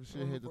 This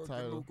shit hit the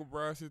title. Luca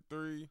Brasi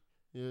 3.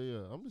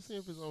 Yeah. I'm just seeing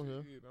if it's on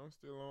here. Shit, I'm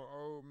still on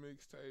old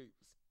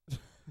mixtapes.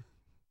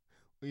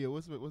 Yeah,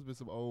 what's been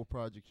some old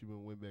projects you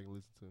been went back and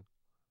listened to?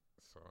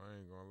 So I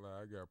ain't gonna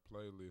lie, I got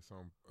playlists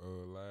on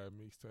live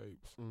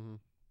mixtapes. Mm-hmm.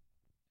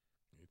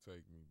 It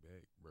take me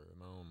back, bro.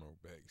 And I don't know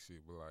back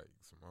shit, but like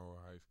some old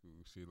high school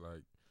shit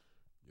like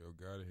Yo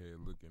Gotti had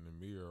Look in the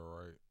Mirror,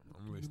 right?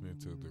 I'm listening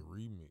to the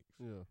remix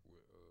Yeah.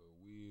 with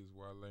Wiz,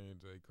 Wale, and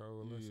J.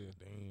 Cole. I Yeah.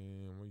 said,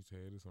 damn, we used to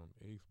have this on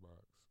the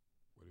Xbox,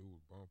 but it was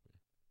bumping.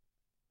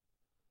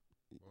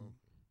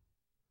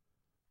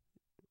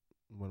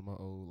 One of my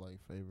old like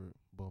favorite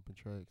bumping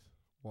tracks,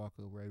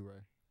 Walker Ray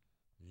Ray.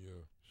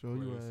 Yeah. Show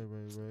you Classic.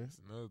 Ray Ray. That's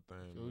another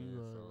thing, Show you man.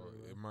 right, So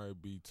right. it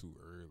might be too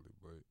early,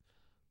 but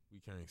we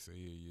can't say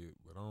it yet.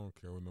 But I don't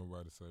care what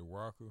nobody say.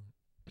 Walker,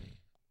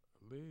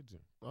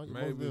 legend.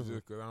 Maybe it's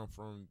just 'cause I'm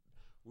from.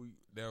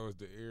 That was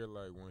the era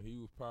like when he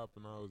was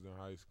popping. I was in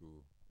high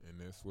school, and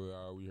that's where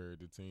all we heard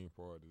the team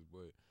parties.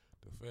 But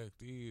the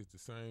fact is, the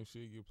same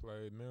shit get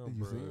played now, You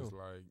bro. see It's him.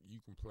 like you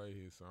can play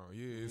his song.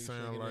 Yeah, He it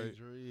sound shaking like they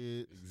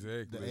dreads,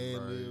 exactly the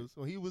ad like libs.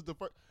 When he was the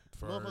first,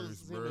 motherfuckers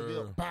first, seem to be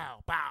bro. up,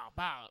 bow, bow,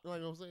 bow.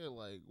 Like I'm saying,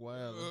 like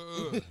wow.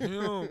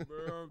 Him,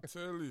 bro. I'm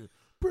telling you.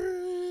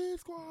 Breathe,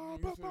 squad.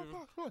 He Bah, said,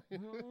 bah, bah.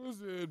 What's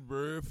that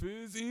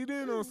breakfast?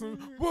 Eating on some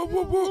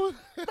whoa.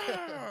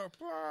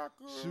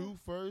 Shoot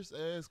first,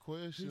 ask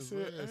questions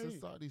said, last. hey,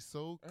 It's all these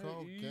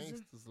so-called easy.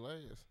 gangsters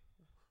last.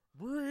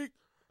 Brick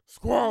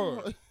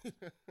Squad. It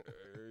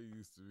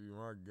used to be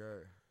my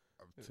guy.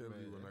 I'm telling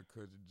you, when I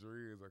cut your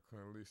dreads, I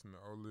couldn't listen to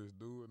Oh Let's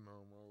Do It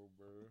no more,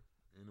 bro.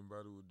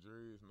 Anybody with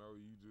dreads know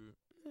you just.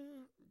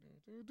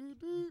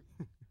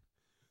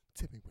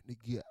 Tell me when to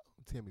get.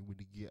 Tell me when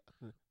to get.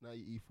 Now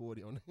you eat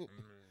 40 on it.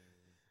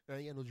 I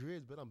ain't got no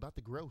dreads, but I'm about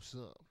to grow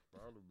some.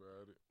 Thought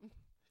about it.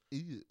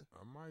 Yeah.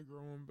 I might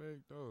grow them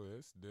back though.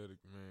 That's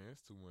man.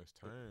 That's too much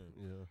time.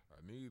 Yeah. I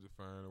need to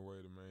find a way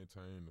to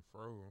maintain the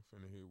fro. I'm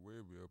finna hit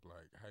Webby up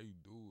like how you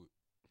do it.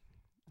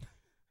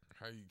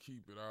 How you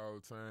keep it all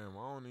the time.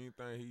 I don't even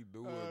think he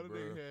do it, The bro.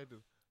 nigga had the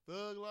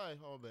thug life,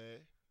 oh man.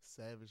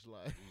 Savage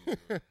life.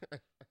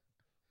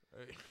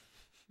 Hey,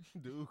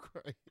 Dude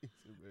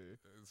crazy, man.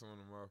 that's one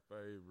of my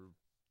favorite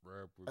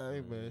rappers.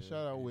 Hey, man,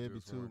 shout out He Webby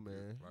just too, like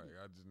man. Like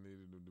I just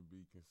needed him to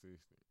be consistent.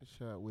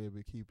 Shout out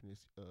Webby keeping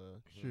his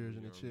shares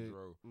in the Young check.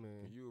 Dro.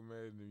 Man. Can you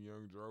imagine if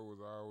Young Dro was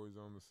always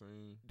on the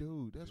scene?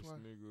 Dude, that's this why.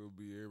 nigga would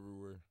be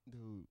everywhere.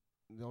 Dude,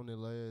 on the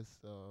last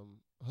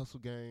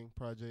Hustle Gang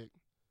project,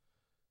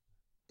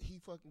 he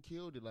fucking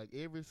killed it. Like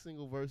every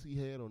single verse he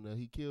had on there,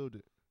 he killed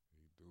it.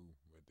 He do,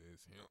 but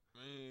that's him,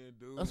 man,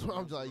 dude. That's why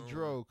I'm like,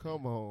 Dro,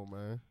 come on,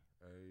 man.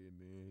 Hey, and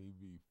then he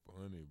be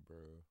funny,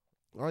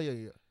 bro. Oh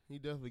yeah. He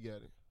definitely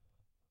got it.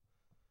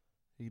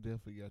 He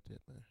definitely got that,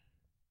 man.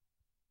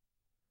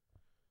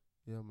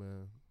 Yeah,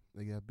 man.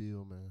 They got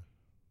Bill, man.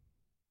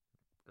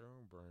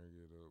 Don't bring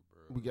it up,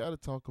 bro. We gotta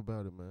talk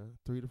about it, man.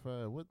 3 to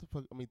 5. What the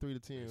fuck? I mean, 3 to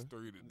 10. It's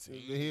 3 to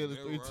 10. The hell is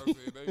That's 3 what to I 10.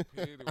 said. They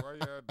petty. Why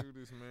y'all do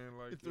this, man,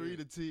 like 3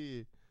 that? to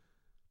 10.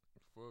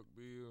 Fuck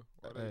Bill.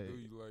 Why Hey, they do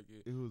you like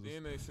it? It was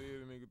Then they said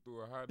a nigga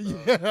threw a hot dog.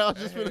 yeah, I was That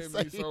just had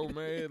gonna me say. so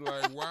mad.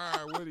 Like, why?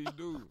 What he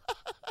do?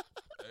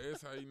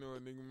 That's how you know a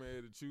nigga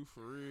mad at you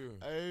for real.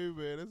 Hey,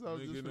 man, that's how I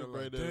was Nigga just in there gonna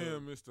like, bring that damn,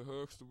 up. Mr.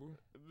 Huxtable.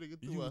 Nigga You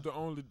threw was a- the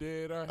only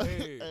dad I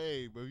had.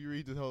 Hey, but if you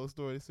read this whole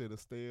story, they said a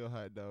stale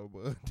hot dog,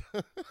 but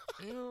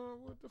You know,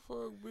 what the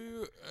fuck,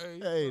 Bill?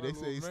 Hey, they probably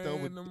say he was mad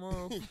stumbled. in the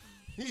motherfucker.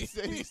 He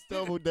said he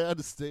stumbled down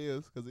the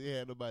stairs because he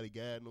had nobody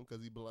guiding him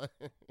because he blind.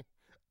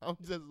 I'm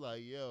just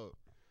like, yo,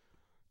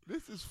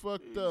 this is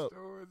fucked These up.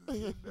 stories is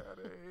getting out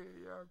of hand.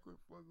 Y'all quit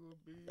fucking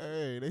with Bill.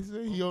 Hey, they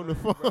say I'm he on the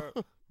thinking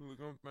phone. Look,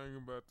 I'm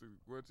thinking about the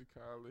what you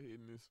call it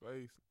hitting his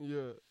face.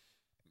 Yeah,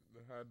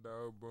 The hot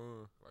dog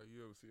bun. Like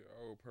you ever see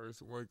an old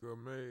person wake up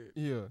mad?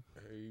 yeah.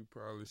 Hey, he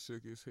probably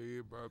shook his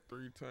head about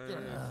 3 times.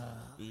 Ah,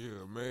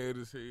 Yeah, mad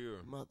as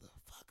hell.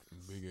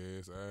 motherfuckers. Big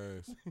ass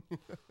eyes.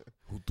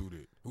 Who threw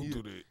that? Who Yeah.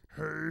 threw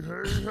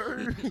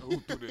that? Hey. Who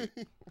threw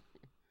that?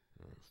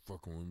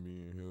 Fucking with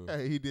me in here.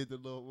 Hey, he did the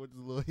little with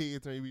the little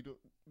head turn. He do.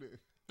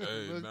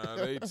 Hey, Look. nah,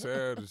 they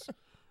childish.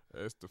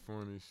 That's the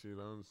funny shit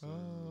I'm saying.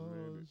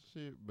 Oh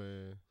shit,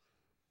 man.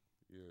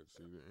 Yeah,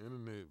 see the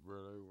internet, bro.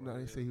 No,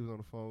 they say he was on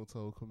the phone,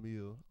 told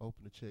Camille,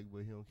 open the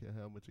checkbook, he don't care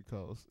how much it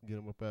costs. Get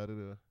him up out of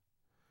there.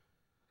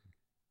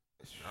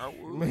 I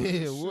would.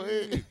 Man,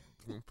 what?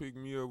 Gonna pick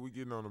me up. We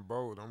getting on the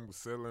boat. I'm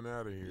selling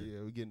out of here.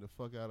 Yeah, we getting the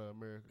fuck out of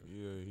America.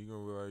 Yeah, he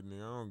gonna be like,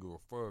 nigga, I don't give a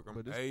fuck.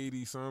 I'm But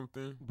 80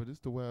 something. But it's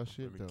the wild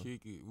shit though.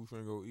 Kick it. We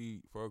finna go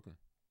eat. Fuck him.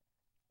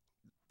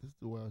 This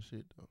the wild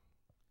shit though.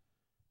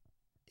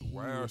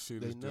 Wild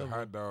shit is the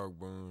hot dog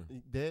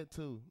bun. That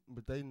too,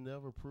 but they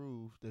never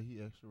proved that he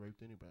actually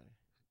raped anybody.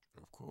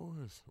 Of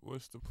course.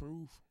 What's the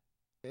proof?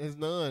 There's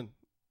none.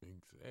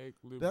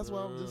 Exactly. That's bro.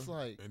 why I'm just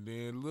like. And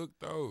then look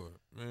though,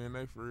 man,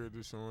 they for real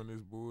just showing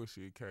this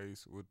bullshit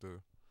case with the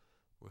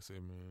what's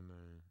that man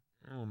name?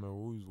 I don't know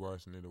who was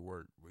watching it at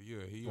work, but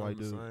yeah, he on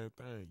the same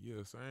thing.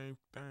 Yeah, same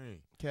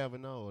thing.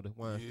 Kavanaugh, the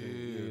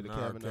Weinstein. Yeah,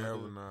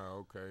 Kavanaugh.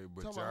 Okay,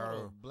 but talking y'all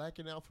about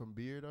blacking out from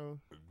beer though,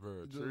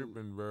 bro,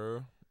 tripping,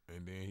 bro.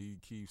 And then he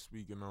keeps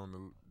speaking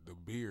on the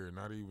beer,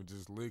 not even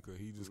just liquor.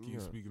 He just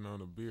keeps speaking on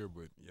the beer,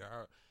 but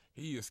y'all.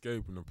 He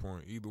escaping the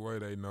point. Either way,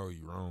 they know he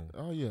wrong.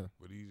 Oh, yeah.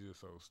 But he's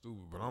just so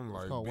stupid. But I'm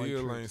like,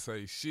 Bill ain't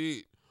say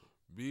shit.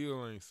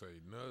 Bill ain't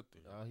say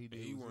nothing. All he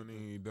did he wasn't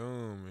even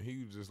dumb. And he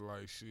was just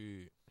like,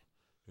 shit.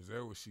 Is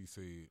that what she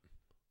said?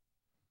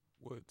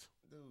 What?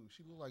 Dude,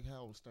 she look like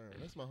Howard Stern.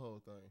 That's my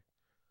whole thing.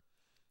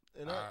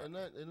 And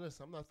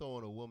listen, I'm not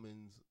throwing a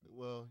woman's,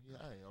 well, yeah,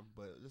 I am.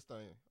 But this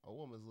thing, a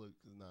woman's look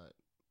is not.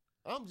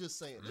 I'm just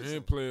saying.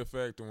 Man, play a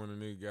factor when a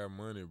nigga got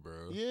money,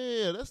 bro.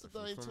 Yeah, that's the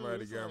thing, too.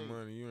 Somebody got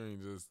money, you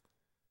ain't just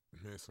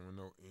messing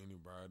with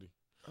anybody.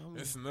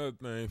 That's another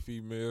thing,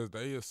 females.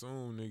 They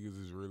assume niggas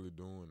is really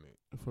doing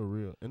it. For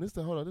real. And this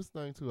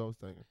thing, too, I was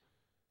thinking.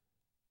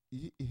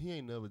 He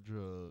ain't never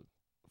drugged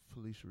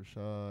Felicia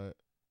Rashad,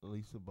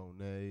 Lisa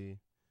Bonet,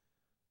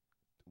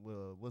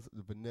 well, what's it,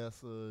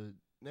 Vanessa.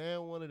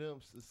 Now one of them.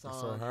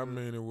 So how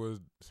many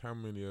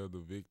of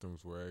the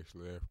victims were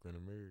actually African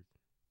American?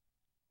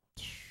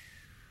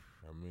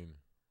 How many?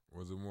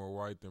 Was it more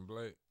white than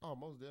black? Oh,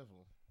 most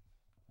definitely.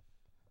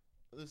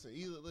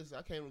 Listen,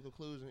 I came to the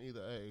conclusion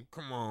either A.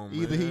 Come on,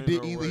 man. Either he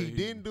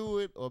didn't do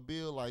it or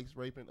Bill likes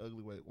raping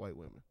ugly white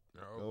women.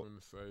 I open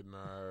to say,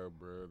 nah,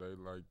 bro. They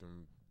like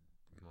them.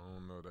 I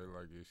don't know. They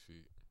like this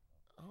shit.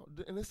 Oh,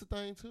 and it's the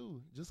thing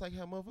too. Just like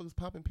how motherfuckers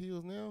popping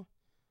pills now.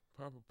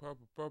 Pop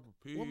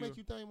a pill. What make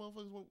you think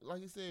motherfuckers,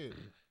 like you said,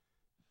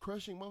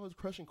 crushing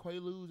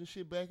Quaaludes and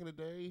shit back in the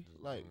day?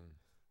 Like,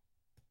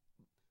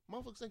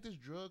 motherfuckers think this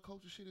drug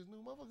culture shit is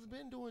new. Motherfuckers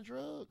been doing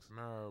drugs.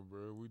 Nah,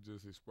 bro. We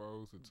just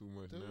exposed to too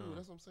much now.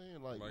 That's what I'm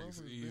saying. Like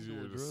it's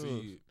easier to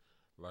see it.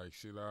 Like,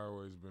 shit I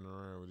always been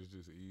around, but it's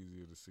just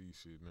easier to see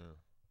shit now.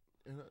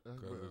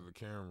 Because of the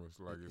cameras.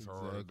 Like, it's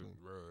harder to,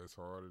 bro, it's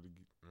harder to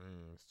get,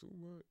 man, it's too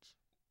much.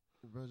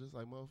 Bro, just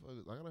like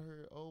motherfuckers. Like, I done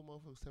heard old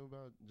motherfuckers tell me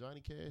about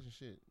Johnny Cash and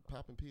shit.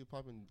 Popping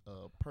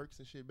perks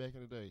and shit back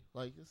in the day.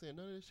 Like I said,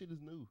 none of this shit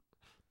is new.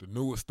 The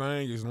newest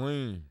thing is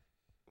lean.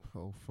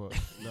 Oh, fuck.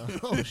 No,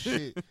 oh,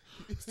 shit.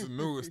 It's the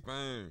newest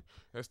thing.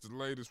 That's the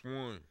latest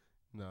one.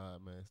 Nah,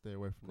 man. Stay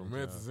away from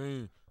that.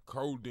 Promethazine,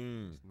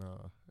 codeine.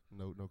 Nah.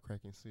 No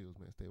cracking seals,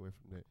 man. Stay away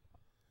from that.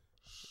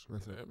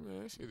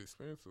 Man, that shit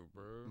expensive,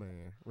 bro.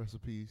 Man,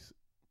 recipes,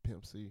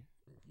 Pimp C.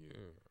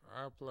 Yeah,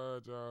 I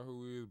applaud y'all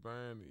who is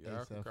buying it.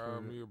 Y'all can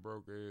call me a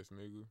broke ass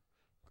nigga,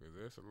 cause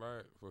that's a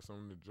lot for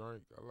something to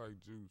drink. I like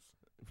juice.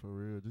 For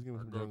real, just give me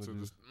some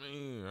juice.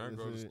 I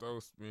go to the store,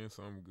 spend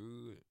something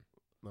good.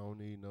 I don't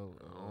need no.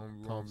 I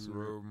don't be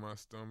rubbing my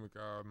stomach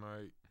all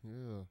night.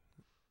 Yeah,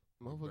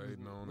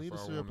 motherfuckers, leave the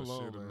syrup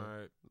alone,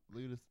 man.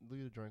 Leave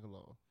the drink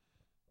alone.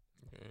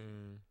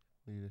 Yeah.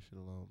 Leave that shit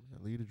alone,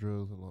 man. Leave the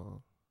drugs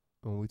alone.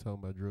 When we talking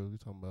about drugs, we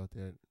talking about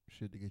that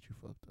shit to get you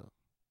fucked up.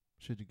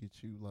 Shit to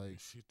get you like.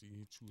 Shit to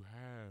get you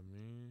high,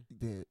 man.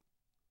 That,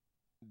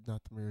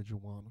 not the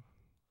marijuana.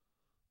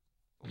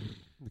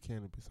 The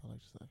cannabis, I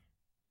like to say.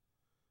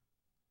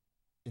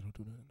 It don't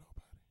do nothing to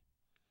nobody.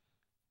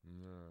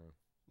 Nah.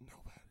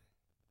 Nobody.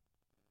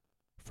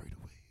 Free the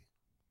weed.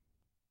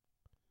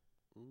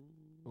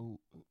 Ooh,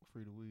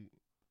 free the weed.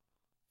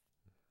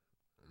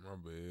 My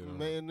bad.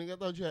 Man, nigga, I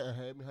thought you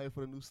had me hype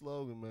for the new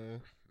slogan,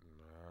 man.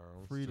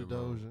 Nah, free the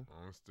Doja.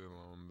 I'm still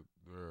on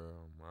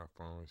my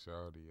phone,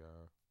 shouty,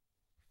 y'all.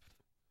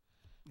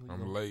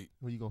 I'm late.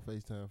 Who you gonna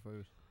FaceTime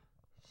first?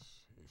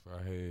 If I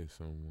had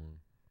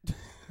someone.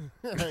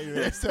 Hey,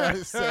 that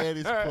sounded sad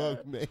as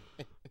fuck, man.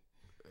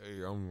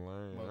 Hey, I'm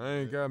lying. I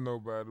ain't got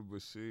nobody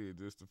but shit.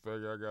 Just the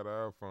fact I got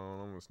an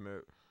iPhone, I'm gonna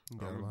snap.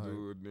 I'm gonna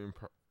do it then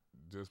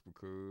just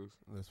because.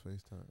 Let's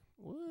FaceTime.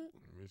 What?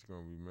 Bitch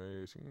gonna be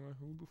mad. She gonna like,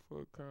 who the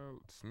fuck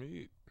called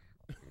Smith?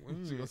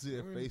 She gonna see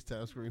that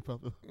FaceTime screen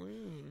pop up.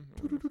 When?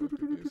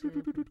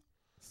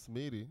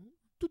 Smitty.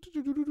 Fuck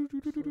you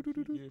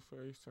get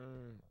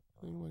FaceTime.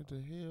 What the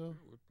hell?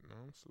 No,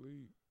 I'm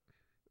asleep.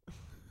 I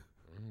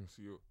don't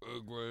see your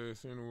ugly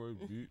ass anyway,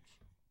 bitch.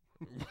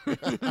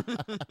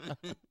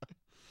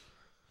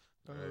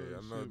 Hey,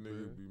 I know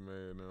niggas be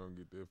mad they don't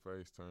get that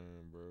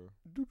FaceTime, bro.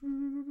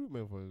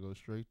 Motherfucker go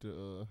straight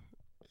to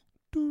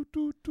I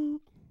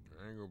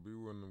ain't gonna be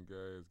one of them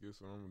guys.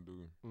 Guess what I'm gonna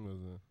do?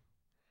 What's that?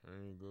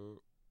 Hang up.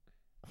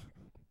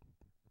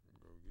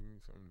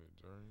 need something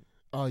to drink.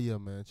 Oh yeah,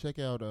 man. Check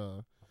out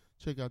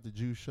the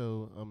Juice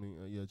Show.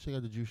 Check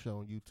out the Juice Show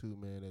on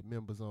YouTube, man. At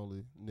Members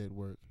Only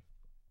Network.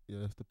 Yeah,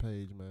 that's the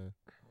page, man.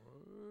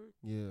 What?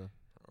 Yeah.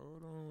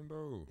 Hold on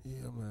though.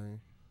 Yeah, man.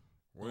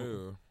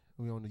 Well,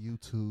 we on the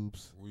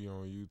YouTubes. We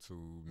on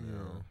YouTube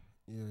now.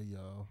 Yeah,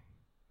 y'all.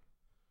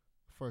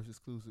 First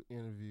exclusive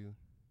interview.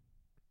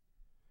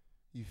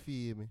 You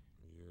feel me?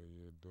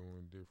 Yeah,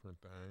 doing different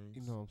things.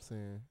 You know what I'm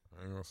saying?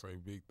 I ain't gonna say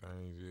big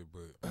things yet,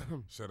 but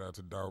shout out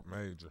to Dolph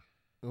Major.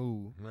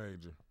 Ooh.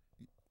 Major.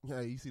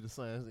 Yeah, you see the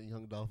signs that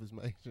Young Dolph is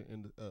major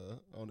in the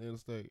on the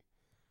interstate.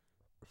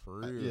 For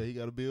real? Yeah, he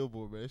got a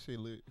billboard, man. That shit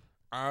lit.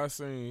 I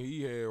seen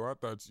he had. I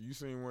thought you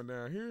seen one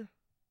down here.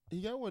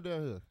 He got one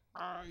down here.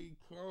 He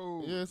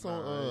cold. Yeah, it's I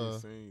on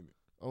ain't seen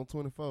it. on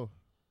 24.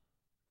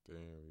 Damn,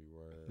 he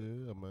wild.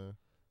 Yeah, man.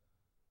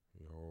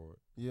 He hard.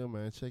 Yeah,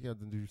 man. Check out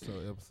the new show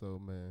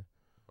episode, man.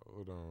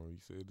 Hold on, you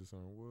said this on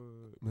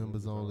what?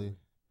 Members only.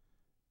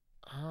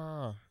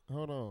 Hold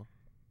on.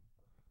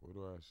 What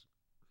do I?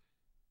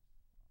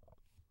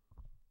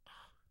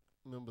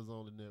 Members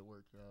Only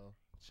Network, y'all.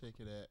 Check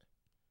it out.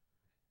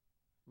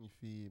 You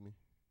feel me?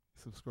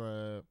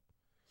 Subscribe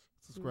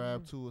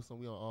to us, and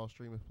we on all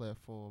streaming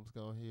platforms.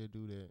 Go ahead and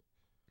do that.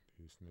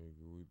 This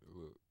nigga,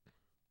 look.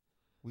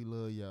 We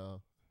love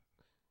y'all.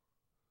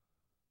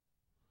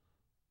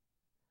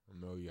 I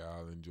know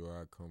y'all enjoy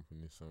our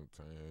company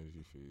sometimes.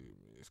 You feel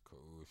me? It's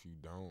cool. If you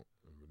don't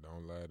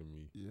lie to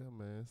me. Yeah,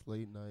 man. It's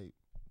late night.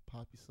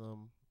 Pop you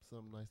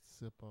something nice to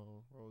sip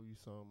on. Roll you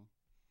something.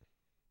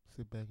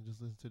 Sit back and just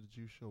listen to the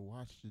Juice Show.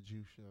 Watch the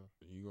Juice Show.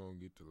 You gonna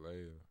get to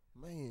laugh.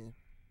 Man.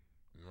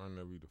 You might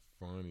not be the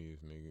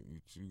funniest nigga.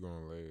 You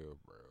gonna laugh,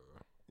 bro.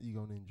 You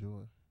gonna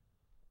enjoy.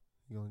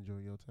 You gonna enjoy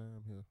your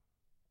time here.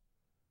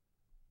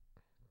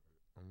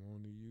 I'm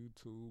on the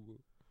YouTube.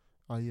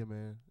 Oh, yeah,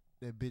 man.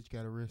 That bitch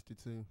got arrested,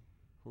 too.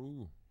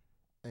 Who?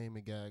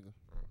 Amy Geiger.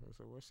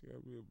 So why she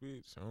gotta be a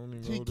bitch? I don't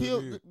even She know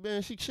killed,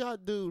 man, she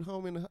shot dude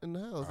home in the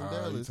house in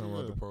Dallas. You talking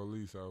about the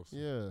police officer?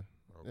 Yeah,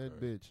 okay. that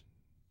bitch.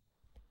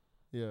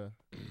 Yeah,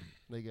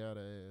 they got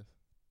her ass.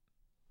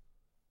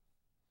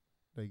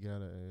 They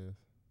got her ass.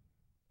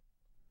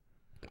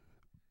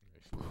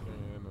 She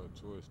ain't had no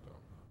choice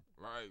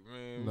though. Like,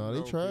 man, no,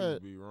 they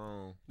tried. Be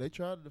wrong. They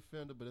tried to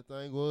defend her, but the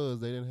thing was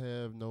they didn't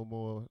have no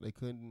more. They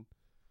couldn't.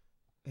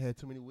 Had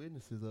too many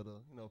witnesses of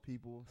the,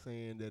 people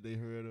saying that they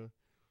heard her.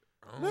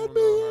 I don't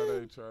know how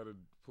they try to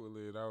pull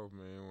it off,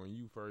 man. When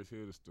you first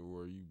hear the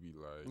story, you be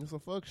like, it's some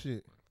fuck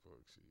shit.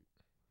 Fuck shit.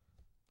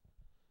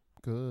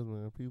 Cause,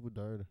 man, people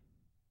dirty.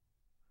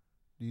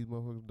 These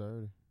motherfuckers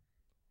dirty.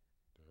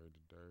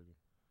 Dirty.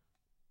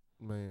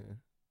 Man.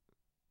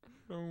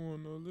 I don't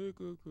want no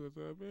liquor because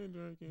I've been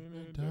drinking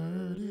it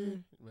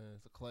dirty. Man,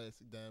 it's a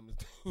classic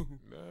Diamonds.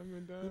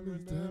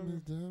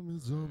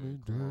 Diamonds on me,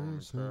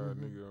 dirty.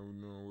 Nigga, I'm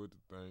knowing what to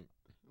think.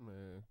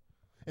 Man.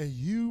 And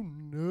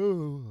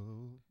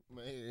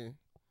man.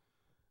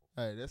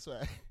 Alright, that's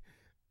why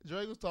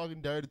Drake was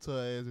talking dirty to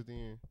her ass at the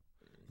end.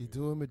 You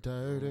doing me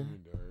dirty.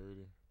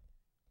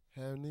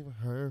 Haven't even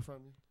heard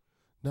from you.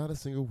 Not a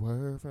single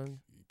word from you.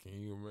 Can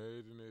you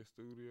imagine that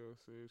studio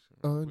session?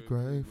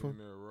 Ungrateful. In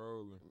there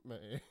rolling.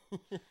 Man.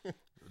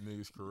 The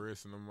niggas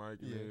caressing the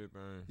mic and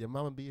everything. Your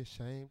mama be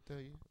ashamed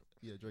of you.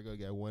 Yeah, Draco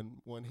got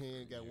one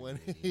hand, got one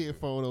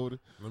headphone over.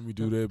 Let me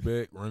do that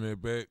back. Run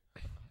that back.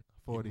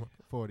 40.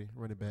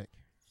 Run it back.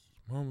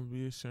 Mama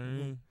be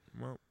ashamed.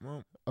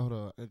 Mom. Hold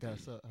on. I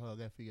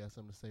gotta figure out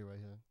something to say right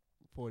here.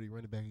 40.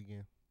 Run it back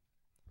again.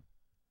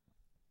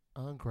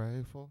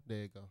 Ungrateful.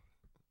 There you go.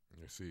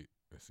 That's it.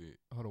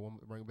 Hold on.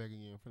 Bring it back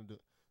again. I'm finna do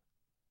it.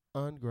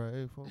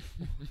 Ungrateful.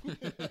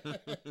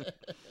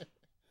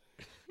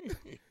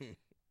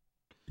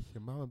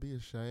 Your mama be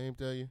ashamed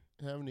of you.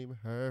 Haven't even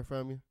heard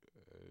from you.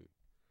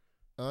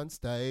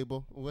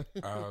 Unstable.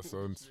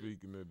 So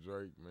speaking of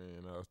Drake,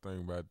 man, I was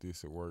thinking about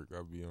this at work.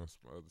 I'll be on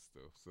some other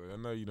stuff. So I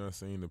know you done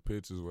seen the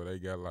pictures where they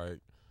got like,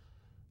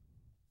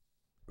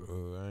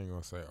 I ain't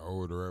gonna say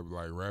older,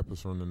 like rappers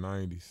from the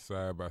 90s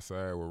side by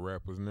side with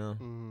rappers now.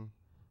 Mm-hmm.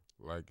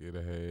 Like it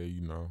had,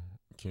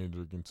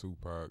 Kendrick and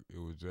Tupac. It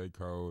was J.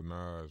 Cole,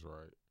 Nas,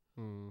 right?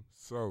 Mm-hmm.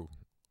 So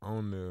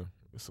on there,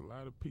 it's a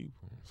lot of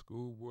people.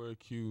 Schoolboy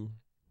Q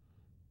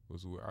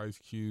was with Ice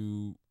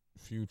Cube,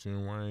 Future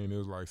and Wayne. It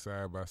was like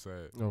side by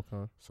side.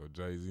 Okay. So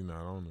Jay-Z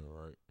not on there,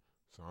 right?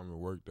 So I'm at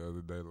work the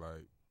other day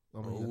like,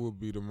 who would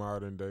be the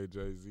modern day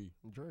Jay-Z?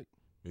 Drake.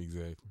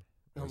 Exactly.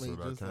 That's what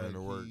I came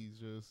to work.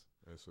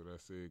 That's what I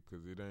said,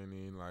 because it ain't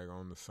even like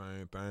on the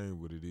same thing,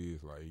 but it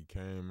is. Like he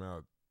came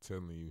out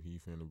telling you he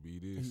finna be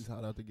this. He's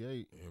hot out the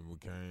gate. And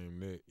became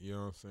that. You know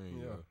what I'm saying?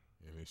 Yeah.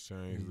 And it's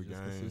changed the game.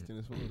 Consistent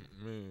as fuck.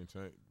 Man,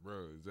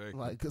 bro, exactly.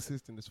 Like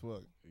consistent as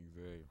fuck.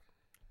 Exactly.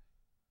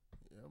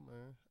 Yeah,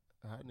 man.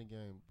 Hot in the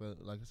game.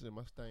 But like I said,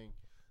 my thing,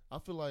 I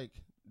feel like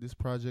this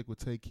project with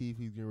Tay Keith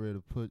he's getting ready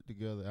to put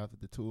together after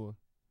the tour.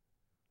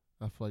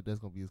 I feel like that's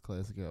going to be his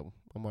classic album.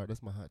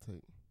 That's my hot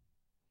take.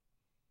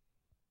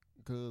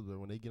 Because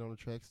when they get on the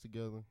tracks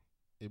together,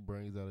 it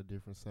brings out a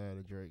different side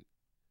of Drake.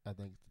 I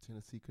think it's the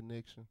Tennessee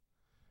connection.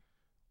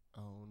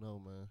 I don't know,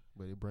 man,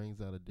 but it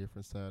brings out a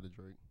different side of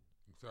Drake.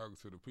 You talking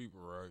to the people,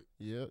 right?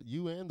 Yeah,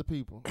 you and the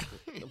people.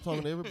 I'm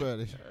talking to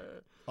everybody.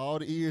 All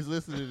the ears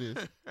listen to this.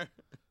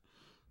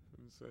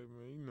 Say,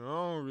 man, you know,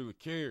 I don't really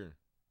care.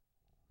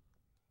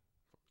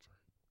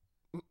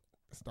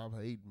 Stop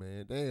hating,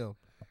 man. Damn.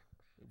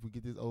 If we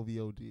get this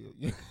OVO deal.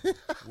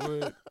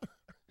 What?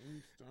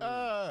 We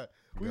Gotta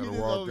get this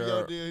walk OVO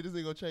out. deal. This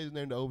ain't gonna change his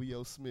name to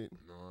OVO Smith.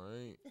 No,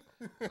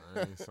 I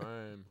ain't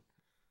saying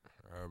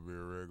I'll be a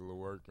regular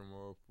working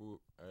motherfucker.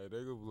 Hey,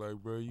 they gonna be like,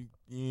 bro, you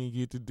ain't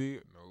get the deal.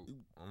 No,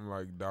 I'm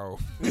like, dog.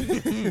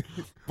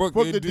 Fuck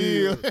the that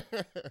deal.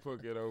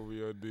 Fuck that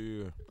OVO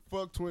deal.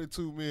 Fuck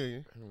 22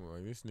 million. I'm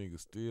like, this nigga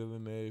still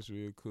in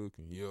Nashville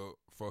cooking. Yo,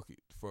 fuck it.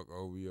 Fuck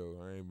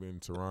OVO. I ain't been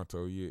to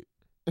Toronto yet.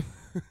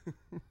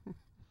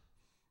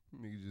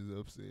 Nigga just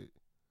upset.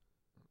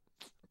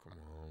 Come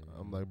on, man.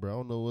 I'm like, bro, I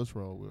don't know what's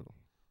wrong with him.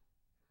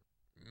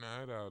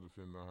 Nah, it all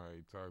depends on how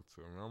you talk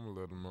to him. I'm gonna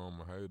let him know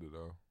I'm a hater,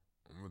 though.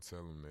 I'm gonna tell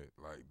him that.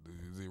 Like,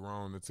 is it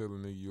wrong to tell a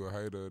nigga you a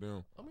hater of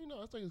them? I mean,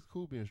 no, I think it's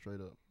cool being straight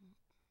up.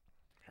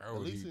 How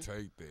would he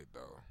take that,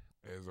 though,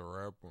 as a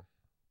rapper?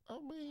 I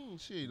mean,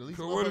 shit. At least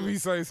Cause what if he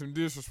say some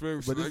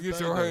disrespectful But shit? Like, this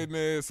get your thing,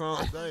 hating ass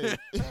on.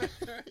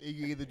 He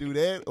can either do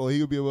that or he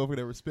could be a motherfucker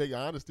that respect your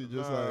honesty.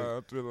 Just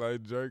I feel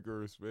like Drake will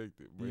respect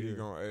it, but he Yeah.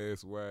 gonna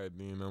ask why.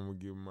 Then I'm gonna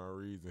give him my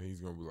reason. He's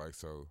gonna be like,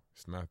 "So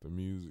it's not the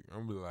music."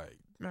 I'm gonna be like,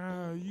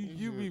 "Nah,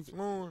 you be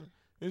flowing.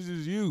 It's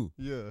just you."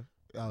 Yeah.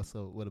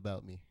 Also, what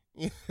about me?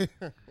 It's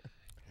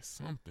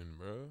something,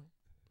 bro.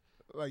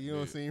 Like, you don't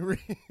Yeah. seem real.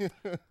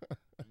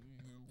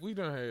 We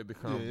done had to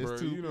come, Yeah, it's bro.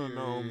 too- You done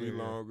known me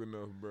yeah. long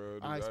enough, bro.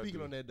 All right,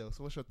 speaking on that, though,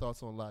 so what's your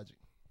thoughts on Logic?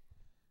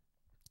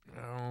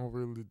 I don't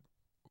really.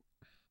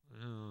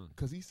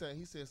 Because he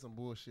said some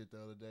bullshit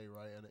the other day,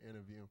 right, in an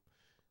interview.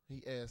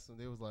 He asked him,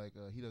 they was like,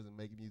 he doesn't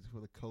make music for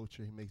the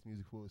culture, he makes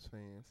music for his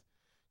fans.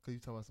 Because you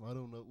talking about some, I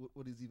don't know,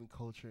 what is even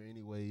culture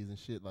anyways, and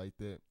shit like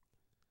that.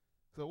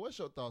 So what's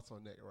your thoughts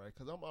on that, right?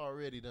 Because I'm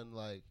already done,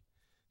 like,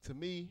 to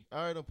me, I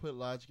already done put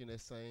Logic in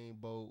that same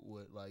boat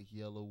with, like,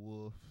 Yellow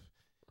Wolf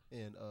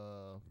and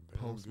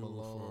Post give a fuck,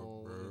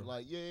 Malone. bro. And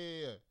like,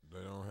 yeah.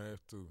 They don't have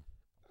to.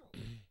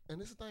 And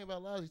this is the thing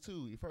about Logic,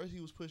 too. At first, he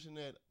was pushing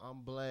that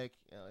I'm black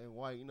and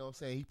white, you know what I'm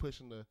saying? He tried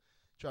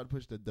to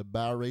push the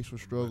biracial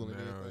struggle and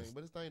everything.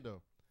 But this thing,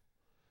 though,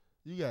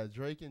 you got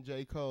Drake and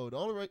J. Cole.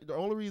 The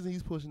only reason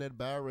he's pushing that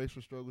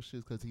biracial struggle shit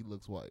is because he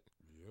looks white.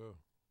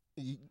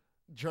 Yeah.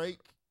 Drake,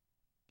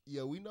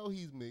 yeah, we know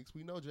he's mixed.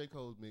 We know J.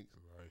 Cole's mixed.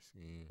 Light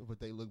skin. But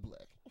they look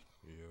black.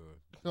 Yeah.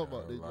 Come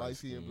on, they light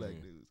skinned black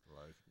dudes.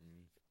 Light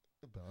skin.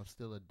 But I'm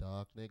still a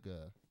dark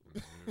nigga.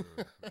 Yeah. Get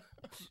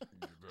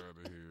out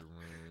of here,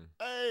 man.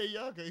 Hey,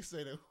 y'all can't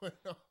say that.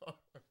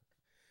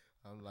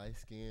 I'm light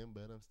skinned,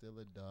 but I'm still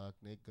a dark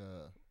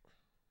nigga.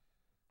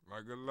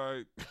 Like a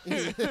light.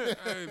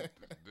 Hey,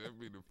 that'd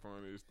be the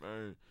funniest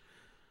thing.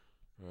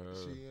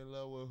 She in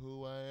love with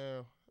who I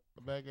am.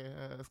 Back in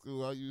high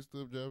school, I used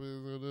to jump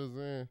into the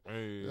sand.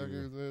 Hey.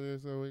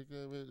 So we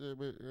can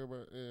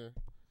yeah.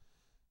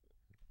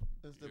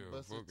 It's the Yeah,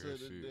 buster fuck to that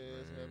the shit,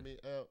 dance, man. let me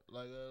out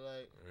like a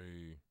light,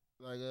 Hey.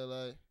 like a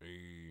light,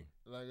 Hey.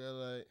 like a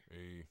light.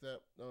 Hey.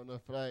 Step on the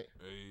flight,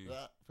 Hey.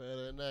 stop for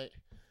the night.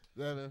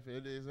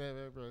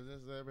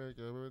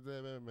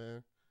 757,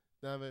 man.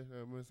 7,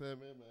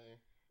 man.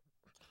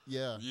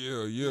 Yeah.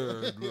 Yeah.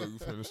 Look, we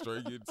finna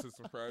straight get to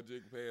some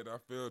Project Pad. I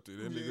felt it.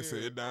 That nigga Yeah.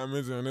 said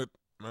diamonds in it,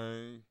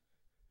 man.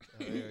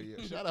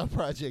 Yeah. Shout out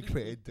Project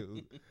Pat,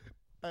 dude.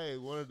 Hey,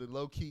 one of the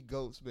low key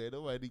goats, man.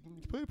 Nobody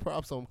put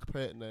props on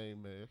Pat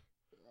name, man.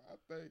 I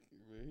think,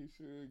 man, he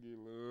should get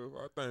love.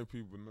 I think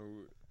people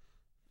know it.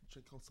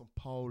 Drink on some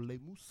Paul Le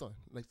Mousson,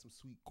 like some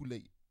sweet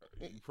Kool-Aid.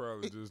 You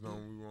probably just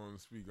don't be wanting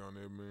to speak on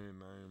that man's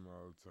name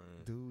all the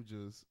time.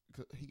 Dude,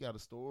 he got a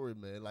story,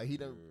 man. Like he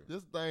done Yeah.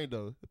 this thing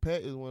though.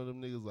 Pat is one of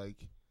them niggas.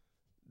 Like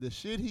the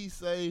shit he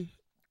say,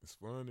 It's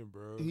funny,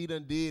 bro. he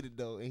done did it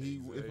though, and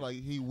Exactly. it's like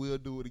he will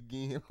do it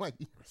again. Like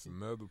It's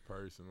another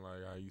person,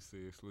 like how you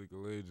said Slick a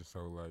Legend.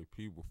 So, like,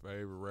 people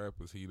favorite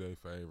rappers, he they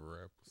favorite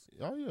rappers.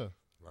 oh yeah,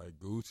 Like,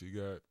 Gucci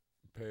got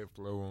Pat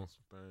Flow on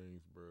some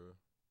things, bro.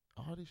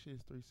 all this shit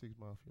is 3-6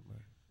 Mafia,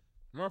 man.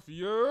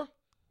 Mafia?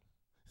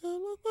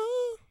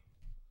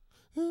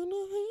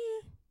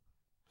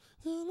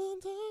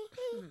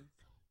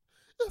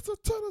 It's a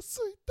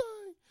Tennessee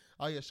thing.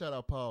 Oh yeah, shout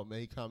out Paul, man.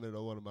 He commented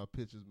on one of my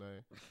pictures,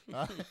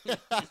 man.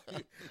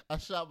 I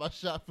shot my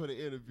shot for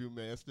the interview,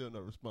 man. Still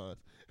no response.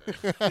 Hey,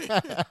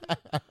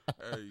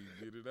 you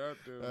get it out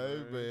there,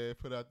 Hey man,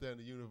 put out there in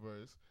the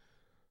universe.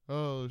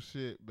 Oh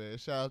shit, man.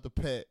 Shout out to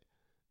Pat,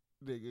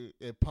 nigga,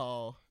 and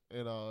Paul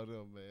and all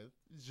them, man.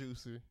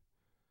 Juicy.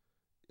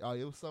 Oh,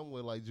 it was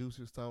somewhere like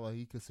Juicy was talking about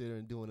he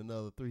considering doing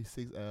another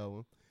 3-6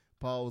 album.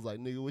 Paul was like,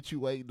 nigga, what you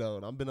waiting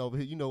on? I've been over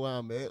here. You know where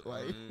I'm at.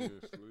 Like, Yeah,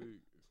 Slick.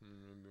 This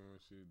nigga doing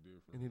shit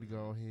different. you need to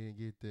go on here and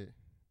get that. It's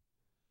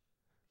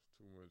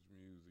too much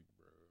music,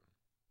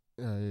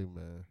 bro. Hey,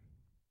 man.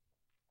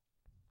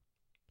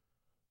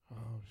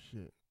 Oh,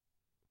 shit.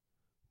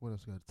 What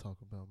else we got to talk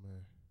about,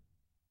 man?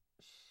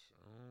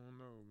 I don't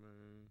know,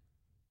 man.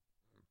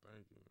 I'm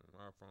thinking. I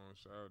iPhone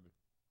shouted.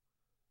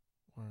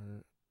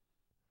 Word.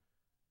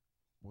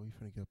 Boy, you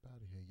finna get up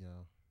out of here,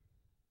 y'all.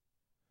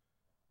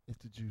 It's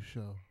the Juice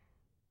Show.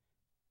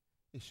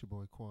 It's your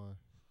boy Quan.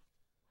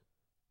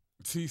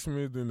 T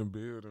Smith in the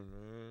building,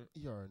 man.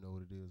 You already know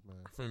what it is,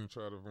 man. I'm finna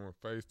try to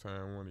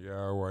FaceTime one of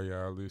y'all while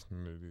y'all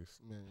listening to this.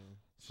 Man,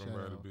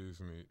 Somebody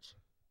business.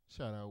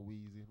 Shout out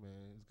Weezy,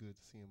 man. It's good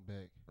to see him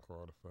back.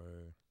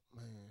 Qualified.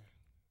 Man,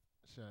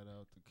 shout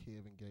out to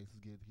Kevin Gates.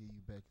 It's good to hear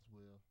you back as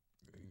well.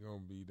 He gonna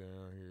be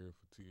down here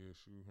for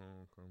TSU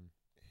homecoming.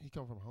 He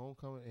come from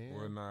homecoming and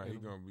Well, nah, he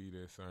gonna be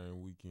that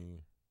same weekend.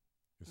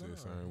 It's that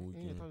same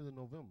weekend. I thought it was in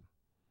November.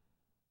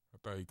 I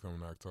thought he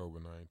coming October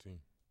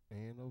 19th.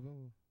 And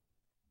November.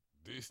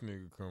 This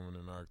nigga coming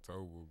in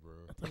October, bro.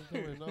 I thought he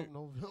coming in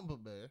November,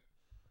 man.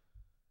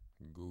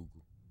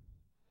 Google.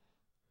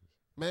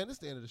 Man, this is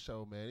the end of the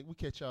show, man. We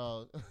catch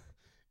y'all.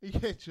 We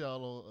catch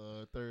y'all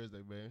on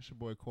Thursday, man. It's your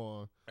boy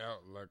Quan.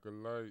 Out like a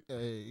light.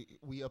 Hey,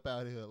 we up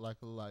out here like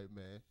a light,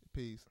 man.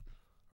 Peace.